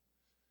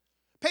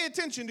 Pay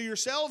attention to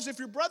yourselves. If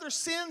your brother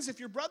sins,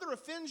 if your brother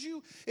offends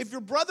you, if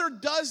your brother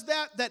does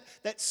that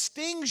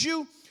stings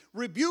you,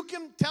 rebuke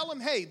him. Tell him,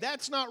 hey,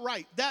 that's not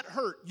right. That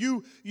hurt.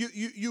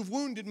 You've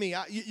wounded me.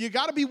 You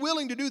got to be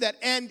willing to do that.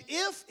 And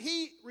if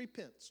he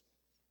repents,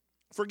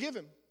 forgive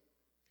him.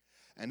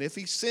 And if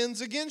he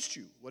sins against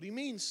you, what do you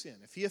mean sin?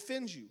 If he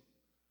offends you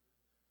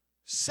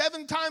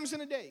 7 times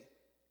in a day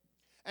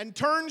and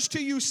turns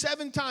to you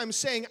 7 times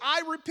saying,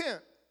 I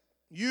repent,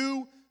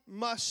 you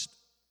must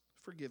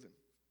forgive him.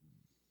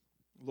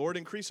 Lord,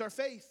 increase our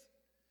faith.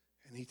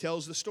 And he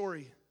tells the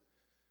story.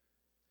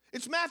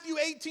 It's Matthew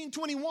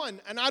 18:21,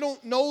 and I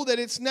don't know that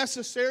it's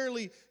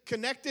necessarily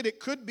connected. It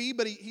could be,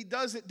 but he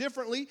does it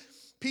differently.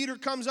 Peter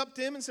comes up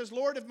to him and says,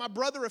 Lord, if my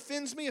brother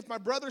offends me, if my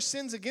brother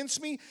sins against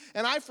me,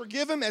 and I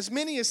forgive him as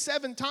many as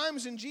 7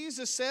 times, and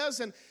Jesus says,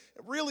 and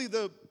really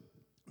the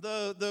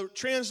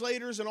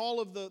translators and all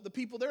of the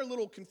people, they're a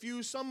little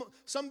confused.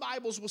 Some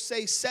Bibles will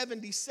say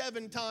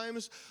 77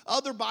 times.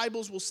 Other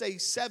Bibles will say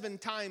 7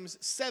 times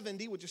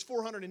 70, which is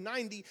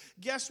 490.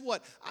 Guess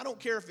what? I don't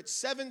care if it's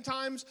 7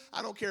 times.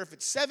 I don't care if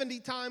it's 70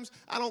 times.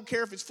 I don't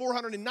care if it's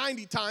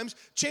 490 times.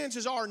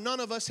 Chances are none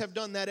of us have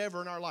done that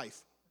ever in our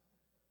life.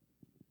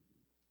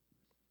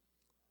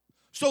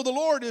 So the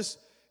Lord is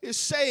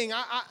saying,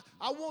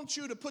 I want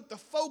you to put the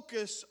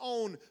focus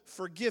on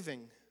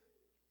forgiving.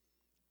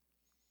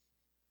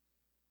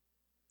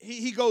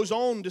 He goes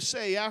on to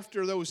say,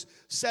 after those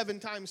 7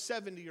 times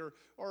 70,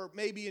 or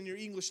maybe in your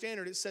English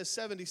Standard it says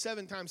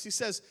 77 times, he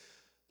says,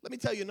 let me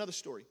tell you another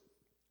story.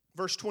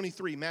 Verse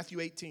 23, Matthew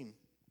 18.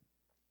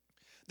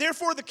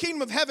 Therefore the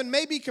kingdom of heaven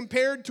may be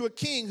compared to a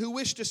king who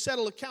wished to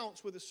settle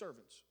accounts with his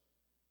servants.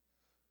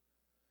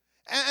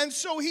 And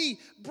so he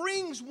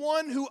brings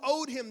one who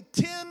owed him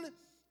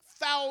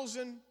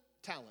 10,000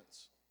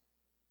 talents.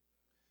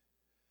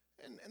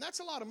 And that's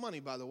a lot of money,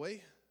 by the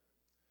way.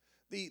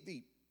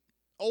 The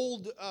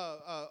Old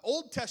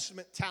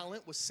Testament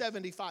talent was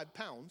 75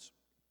 pounds.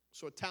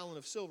 So a talent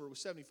of silver was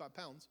 75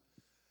 pounds.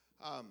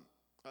 A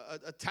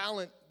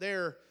talent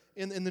there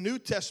in the New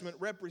Testament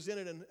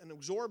represented an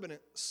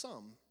exorbitant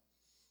sum.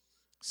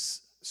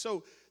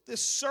 So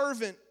this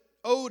servant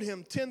owed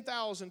him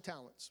 10,000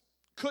 talents.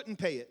 Couldn't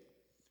pay it.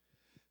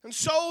 And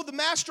so the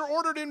master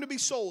ordered him to be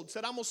sold.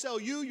 Said, I'm going to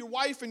sell you, your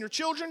wife, and your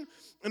children,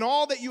 and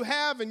all that you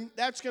have, and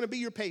that's going to be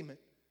your payment.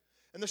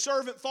 And the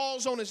servant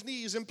falls on his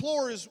knees,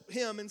 implores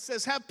him, and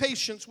says, have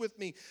patience with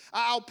me.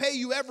 I'll pay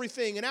you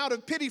everything. And out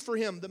of pity for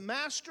him, the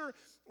master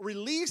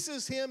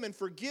releases him and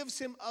forgives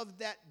him of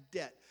that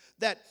debt,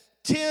 that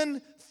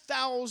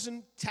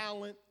 10,000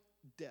 talent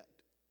debt.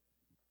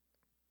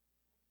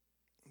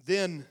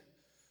 Then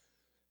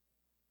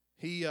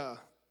he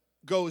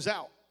goes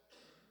out.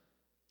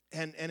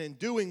 And in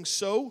doing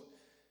so,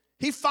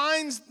 he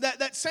finds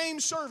that same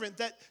servant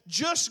that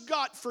just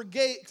got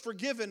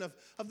forgiven of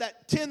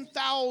that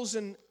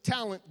 10,000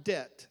 talent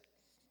debt.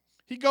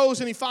 He goes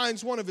and he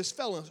finds one of his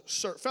fellow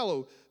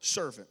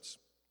servants.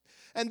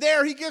 And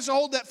there he gets a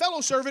hold of that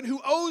fellow servant who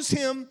owes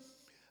him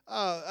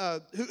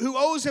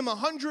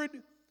 100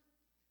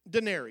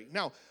 denarii.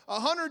 Now,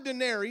 100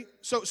 denarii,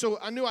 so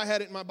I knew I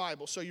had it in my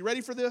Bible. So you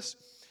ready for this?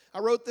 I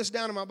wrote this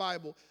down in my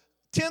Bible.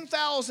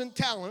 10,000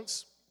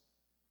 talents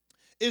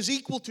is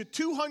equal to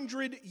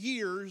 200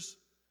 years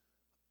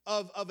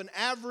of an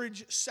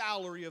average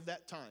salary of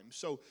that time.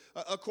 So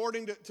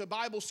according to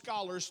Bible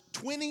scholars,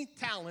 20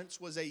 talents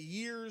was a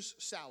year's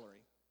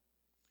salary.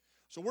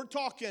 So we're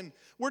talking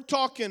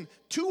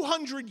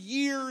 200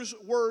 years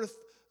worth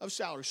of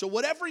salary. So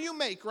whatever you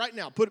make right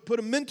now, put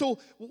a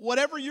mental,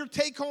 whatever your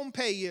take-home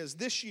pay is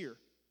this year,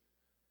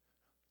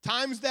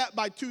 times that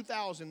by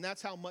 2,000,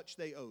 that's how much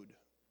they owed.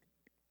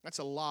 That's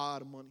a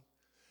lot of money.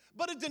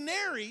 But a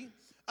denarii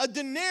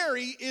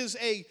is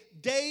a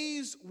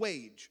day's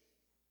wage.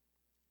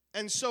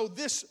 And so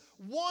this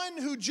one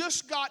who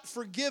just got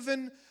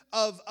forgiven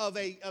of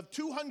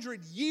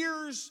 200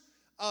 years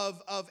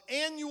of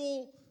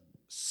annual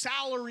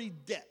salary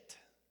debt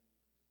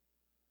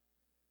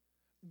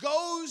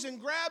goes and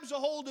grabs a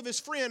hold of his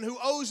friend who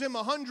owes him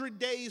 100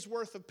 days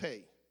worth of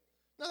pay.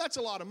 Now that's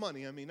a lot of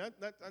money. I mean,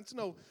 that's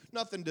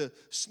nothing to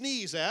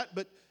sneeze at,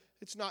 but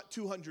it's not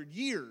 200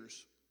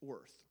 years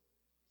worth.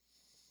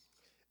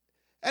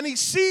 And he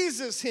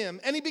seizes him,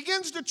 and he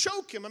begins to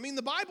choke him. I mean,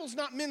 the Bible's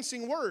not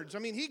mincing words. I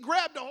mean, he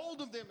grabbed a hold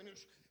of them, and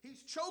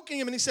he's choking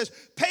him, and he says,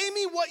 pay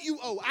me what you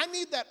owe. I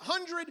need that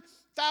 100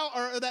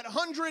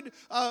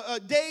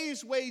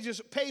 days'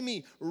 wages. Pay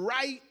me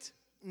right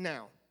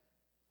now.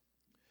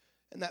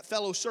 And that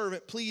fellow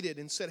servant pleaded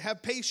and said,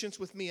 have patience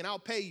with me, and I'll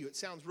pay you. It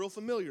sounds real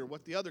familiar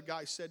what the other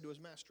guy said to his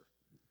master.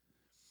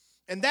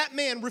 And that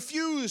man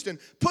refused and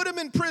put him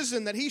in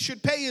prison that he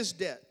should pay his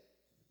debt.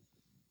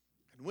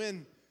 And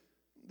when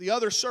the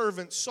other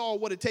servants saw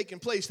what had taken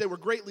place, they were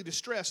greatly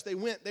distressed. They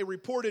went, they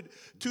reported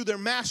to their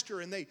master,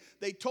 and they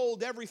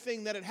told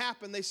everything that had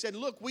happened. They said,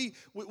 look, we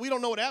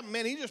don't know what happened,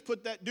 man. He just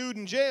put that dude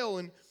in jail.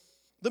 And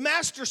the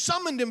master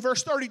summoned him,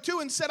 verse 32,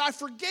 and said, I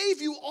forgave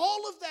you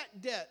all of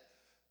that debt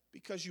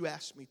because you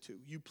asked me to.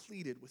 You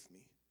pleaded with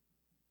me.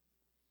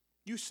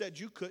 You said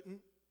you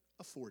couldn't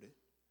afford it.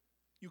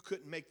 You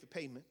couldn't make the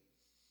payment.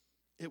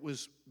 It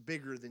was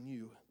bigger than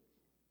you.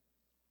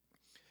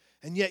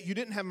 And yet you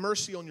didn't have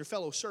mercy on your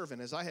fellow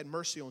servant as I had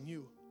mercy on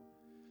you.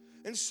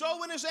 And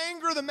so in his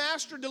anger, the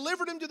master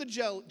delivered him to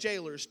the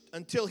jailers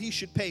until he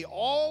should pay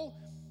all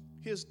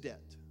his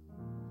debt.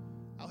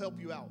 I'll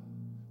help you out.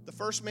 The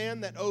first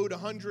man that owed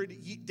 100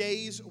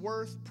 days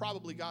worth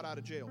probably got out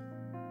of jail.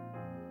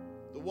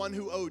 The one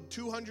who owed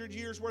 200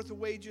 years worth of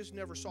wages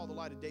never saw the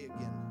light of day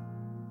again.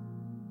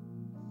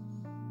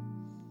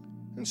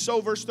 And so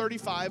verse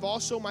 35,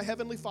 also my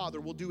heavenly Father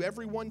will do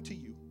every one to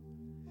you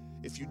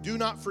if you do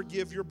not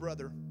forgive your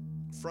brother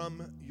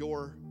from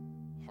your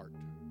heart.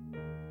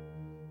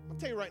 I'll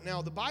tell you right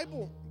now, the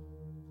Bible's,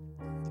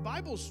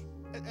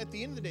 at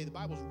the end of the day, the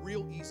Bible's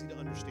real easy to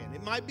understand.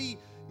 It might be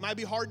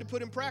hard to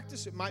put in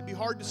practice. It might be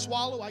hard to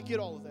swallow. I get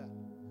all of that.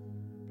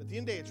 But at the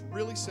end of the day, it's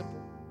really simple.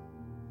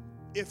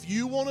 If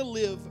you want to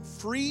live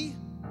free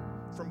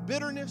from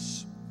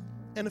bitterness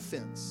and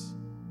offense,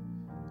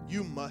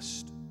 you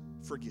must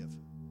forgive.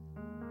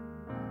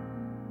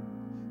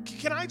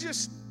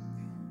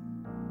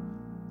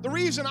 The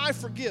reason I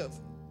forgive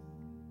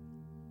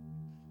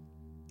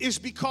is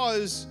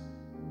because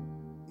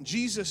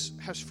Jesus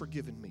has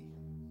forgiven me.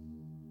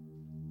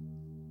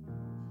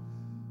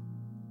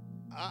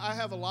 I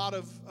have a lot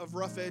of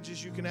rough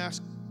edges. You can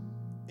ask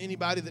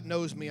anybody that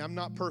knows me. I'm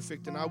not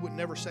perfect, and I would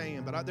never say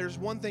am, but there's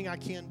one thing I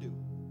can do.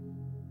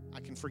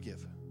 I can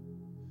forgive.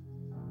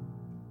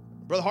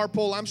 Brother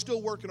Harpole, I'm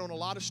still working on a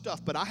lot of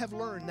stuff, but I have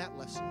learned that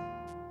lesson.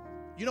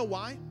 You know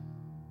why?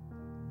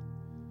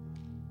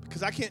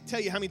 Because I can't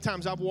tell you how many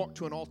times I've walked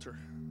to an altar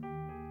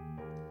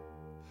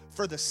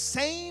for the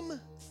same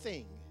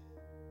thing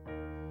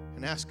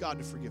and asked God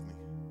to forgive me.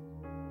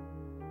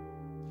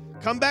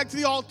 Come back to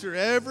the altar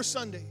every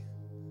Sunday.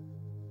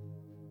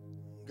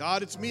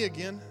 God, it's me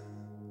again.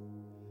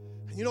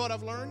 And you know what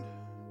I've learned?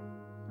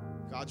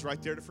 God's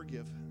right there to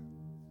forgive.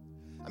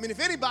 I mean,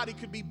 if anybody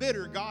could be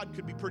bitter, God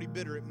could be pretty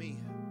bitter at me.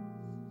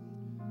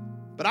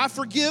 But I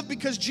forgive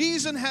because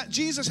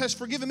Jesus has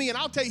forgiven me. And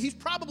I'll tell you, He's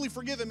probably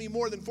forgiven me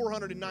more than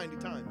 490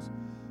 times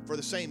for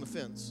the same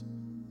offense.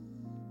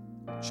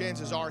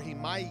 Chances are He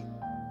might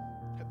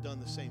have done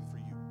the same for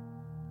you.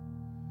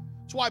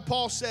 That's why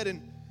Paul said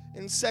in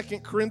 2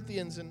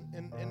 Corinthians,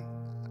 and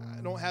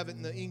I don't have it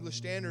in the English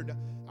Standard,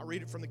 I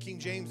read it from the King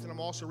James, and I'm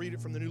also reading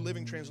it from the New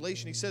Living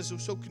Translation. He says,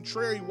 so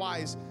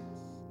contrariwise,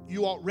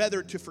 you ought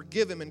rather to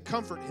forgive him and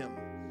comfort him,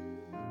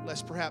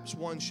 lest perhaps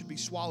one should be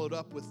swallowed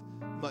up with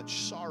much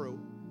sorrow.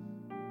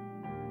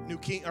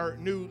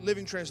 New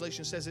Living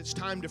Translation says it's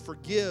time to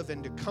forgive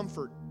and to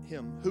comfort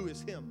him. Who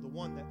is him? The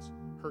one that's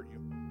hurt you.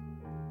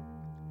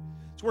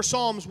 It's where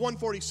Psalms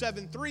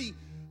 147:3,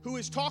 who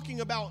is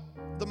talking about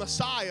the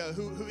Messiah,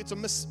 who it's a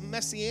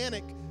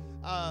messianic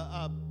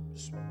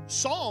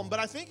psalm, but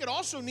I think it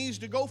also needs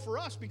to go for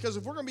us, because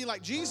if we're going to be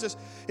like Jesus,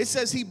 it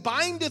says He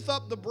bindeth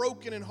up the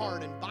broken in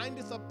heart and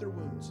bindeth up their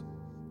wounds.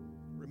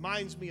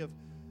 Reminds me of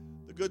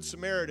the Good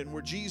Samaritan,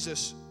 where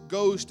Jesus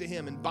goes to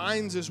him and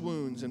binds his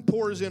wounds and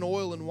pours in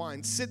oil and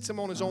wine, sits him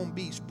on his own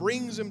beast,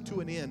 brings him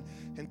to an inn,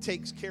 and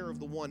takes care of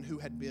the one who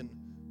had been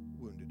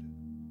wounded.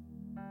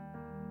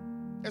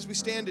 As we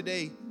stand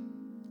today,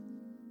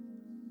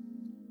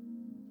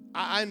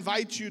 I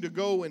invite you to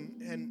go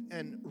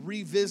and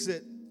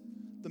revisit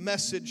the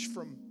message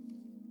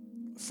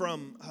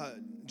from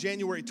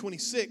January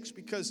 26,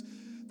 because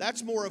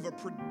that's more of a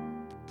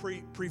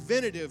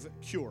preventative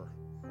cure.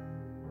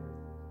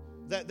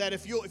 That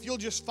if you'll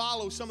just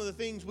follow some of the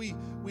things we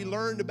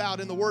learned about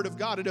in the Word of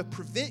God, it'll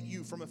prevent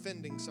you from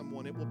offending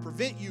someone. It will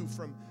prevent you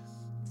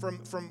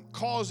from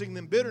causing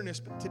them bitterness.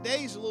 But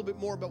today's a little bit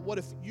more about what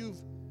if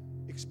you've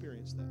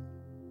experienced that.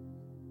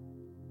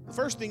 The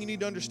first thing you need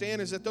to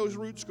understand is that those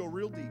roots go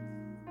real deep.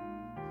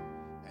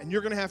 And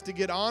you're going to have to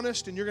get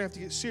honest, and you're going to have to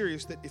get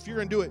serious that if you're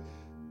going to do it,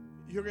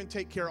 you're going to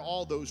take care of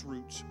all those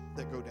roots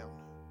that go down.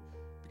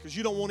 Because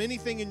you don't want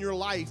anything in your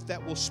life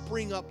that will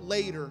spring up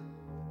later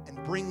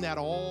and bring that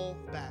all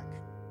back.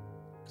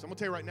 Because I'm going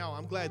to tell you right now,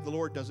 I'm glad the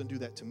Lord doesn't do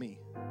that to me.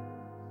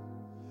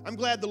 I'm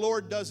glad the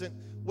Lord doesn't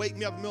wake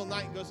me up in the middle of the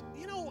night and goes,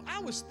 you know, I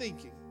was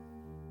thinking.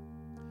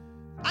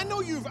 I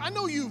know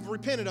you've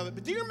repented of it,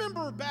 but do you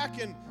remember back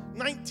in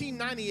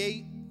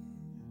 1998?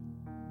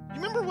 You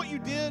remember what you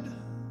did?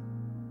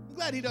 I'm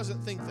glad He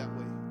doesn't think that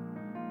way.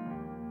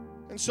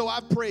 And so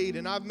I've prayed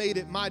and I've made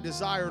it my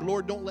desire,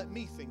 Lord, don't let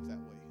me think that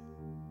way.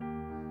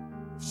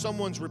 If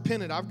someone's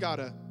repented, I've got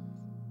to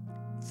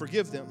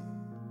forgive them.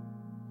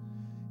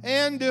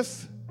 And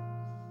if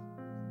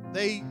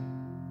they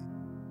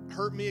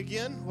hurt me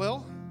again,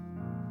 well,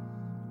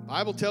 the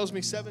Bible tells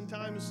me 7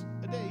 times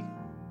a day.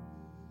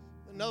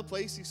 Another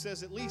place He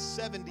says at least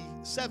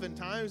 77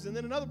 times, and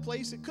then another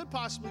place it could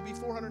possibly be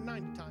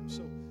 490 times.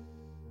 So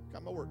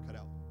got my work cut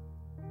out.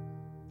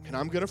 And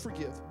I'm going to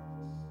forgive.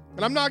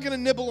 And I'm not going to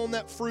nibble on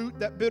that fruit,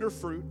 that bitter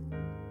fruit.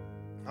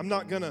 I'm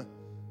not going to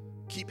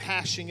keep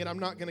hashing it. I'm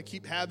not going to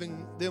keep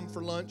having them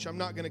for lunch. I'm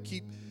not going to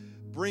keep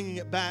bringing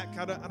it back.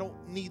 I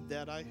don't need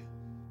that. I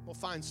will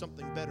find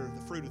something better.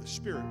 The fruit of the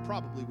Spirit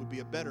probably would be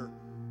a better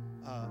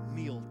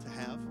meal to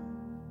have.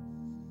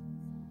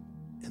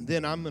 And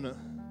then I'm going to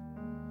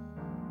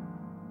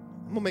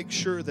make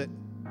sure that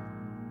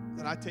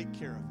I take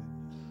care of it.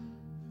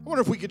 I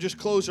wonder if we could just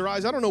close our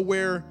eyes. I don't know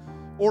where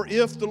or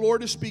if the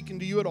Lord is speaking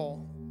to you at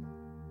all.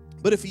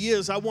 But if He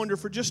is, I wonder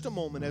for just a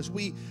moment as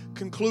we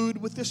conclude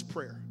with this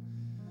prayer,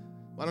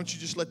 why don't you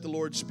just let the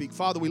Lord speak?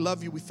 Father, we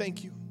love You. We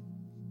thank You.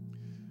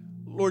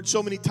 Lord,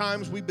 so many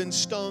times we've been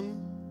stung.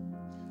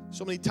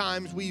 So many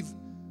times we've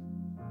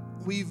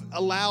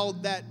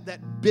allowed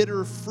that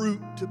bitter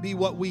fruit to be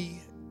what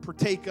we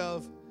partake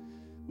of.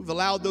 We've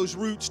allowed those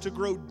roots to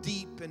grow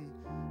deep and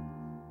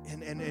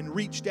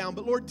reach down.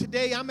 But Lord,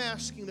 today I'm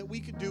asking that we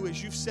could do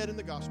as You've said in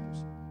the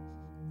Gospels.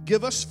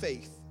 Give us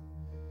faith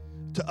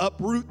to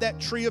uproot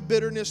that tree of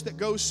bitterness that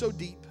goes so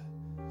deep.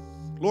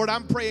 Lord,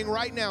 I'm praying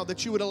right now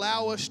that You would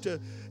allow us to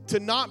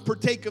not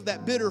partake of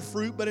that bitter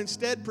fruit, but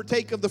instead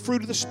partake of the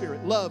fruit of the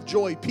Spirit, love,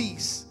 joy,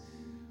 peace.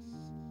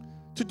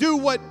 To do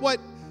what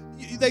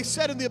they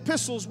said in the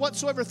epistles,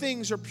 whatsoever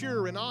things are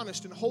pure and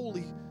honest and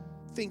holy,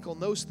 think on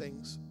those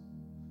things.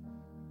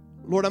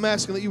 Lord, I'm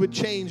asking that You would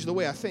change the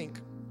way I think.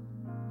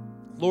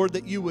 Lord,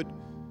 that You would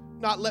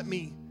not let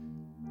me,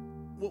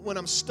 when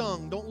I'm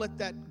stung, don't let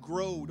that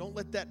grow. Don't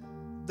let that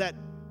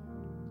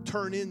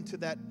turn into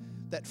that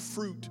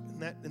fruit in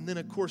And then,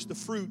 of course, the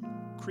fruit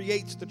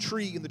creates the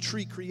tree, and the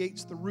tree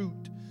creates the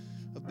root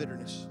of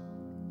bitterness.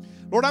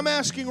 Lord, I'm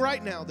asking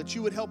right now that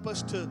you would help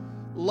us to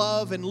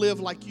love and live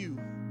like you.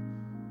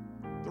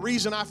 The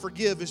reason I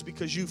forgive is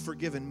because you've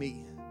forgiven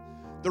me.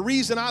 The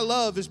reason I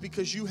love is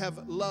because you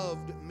have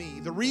loved me.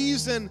 The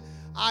reason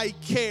I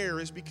care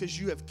is because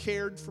you have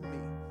cared for me.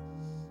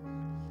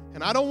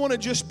 And I don't want to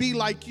just be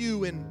like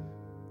you in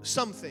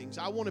some things.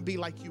 I want to be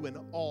like you in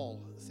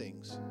all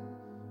things.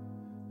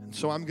 And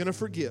so I'm going to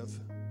forgive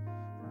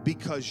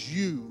because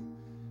you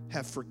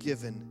have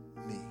forgiven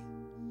me.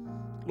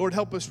 Lord,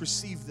 help us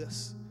receive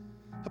this.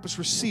 Help us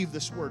receive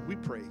this word, we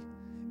pray.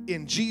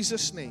 In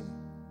Jesus' name,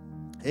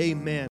 amen.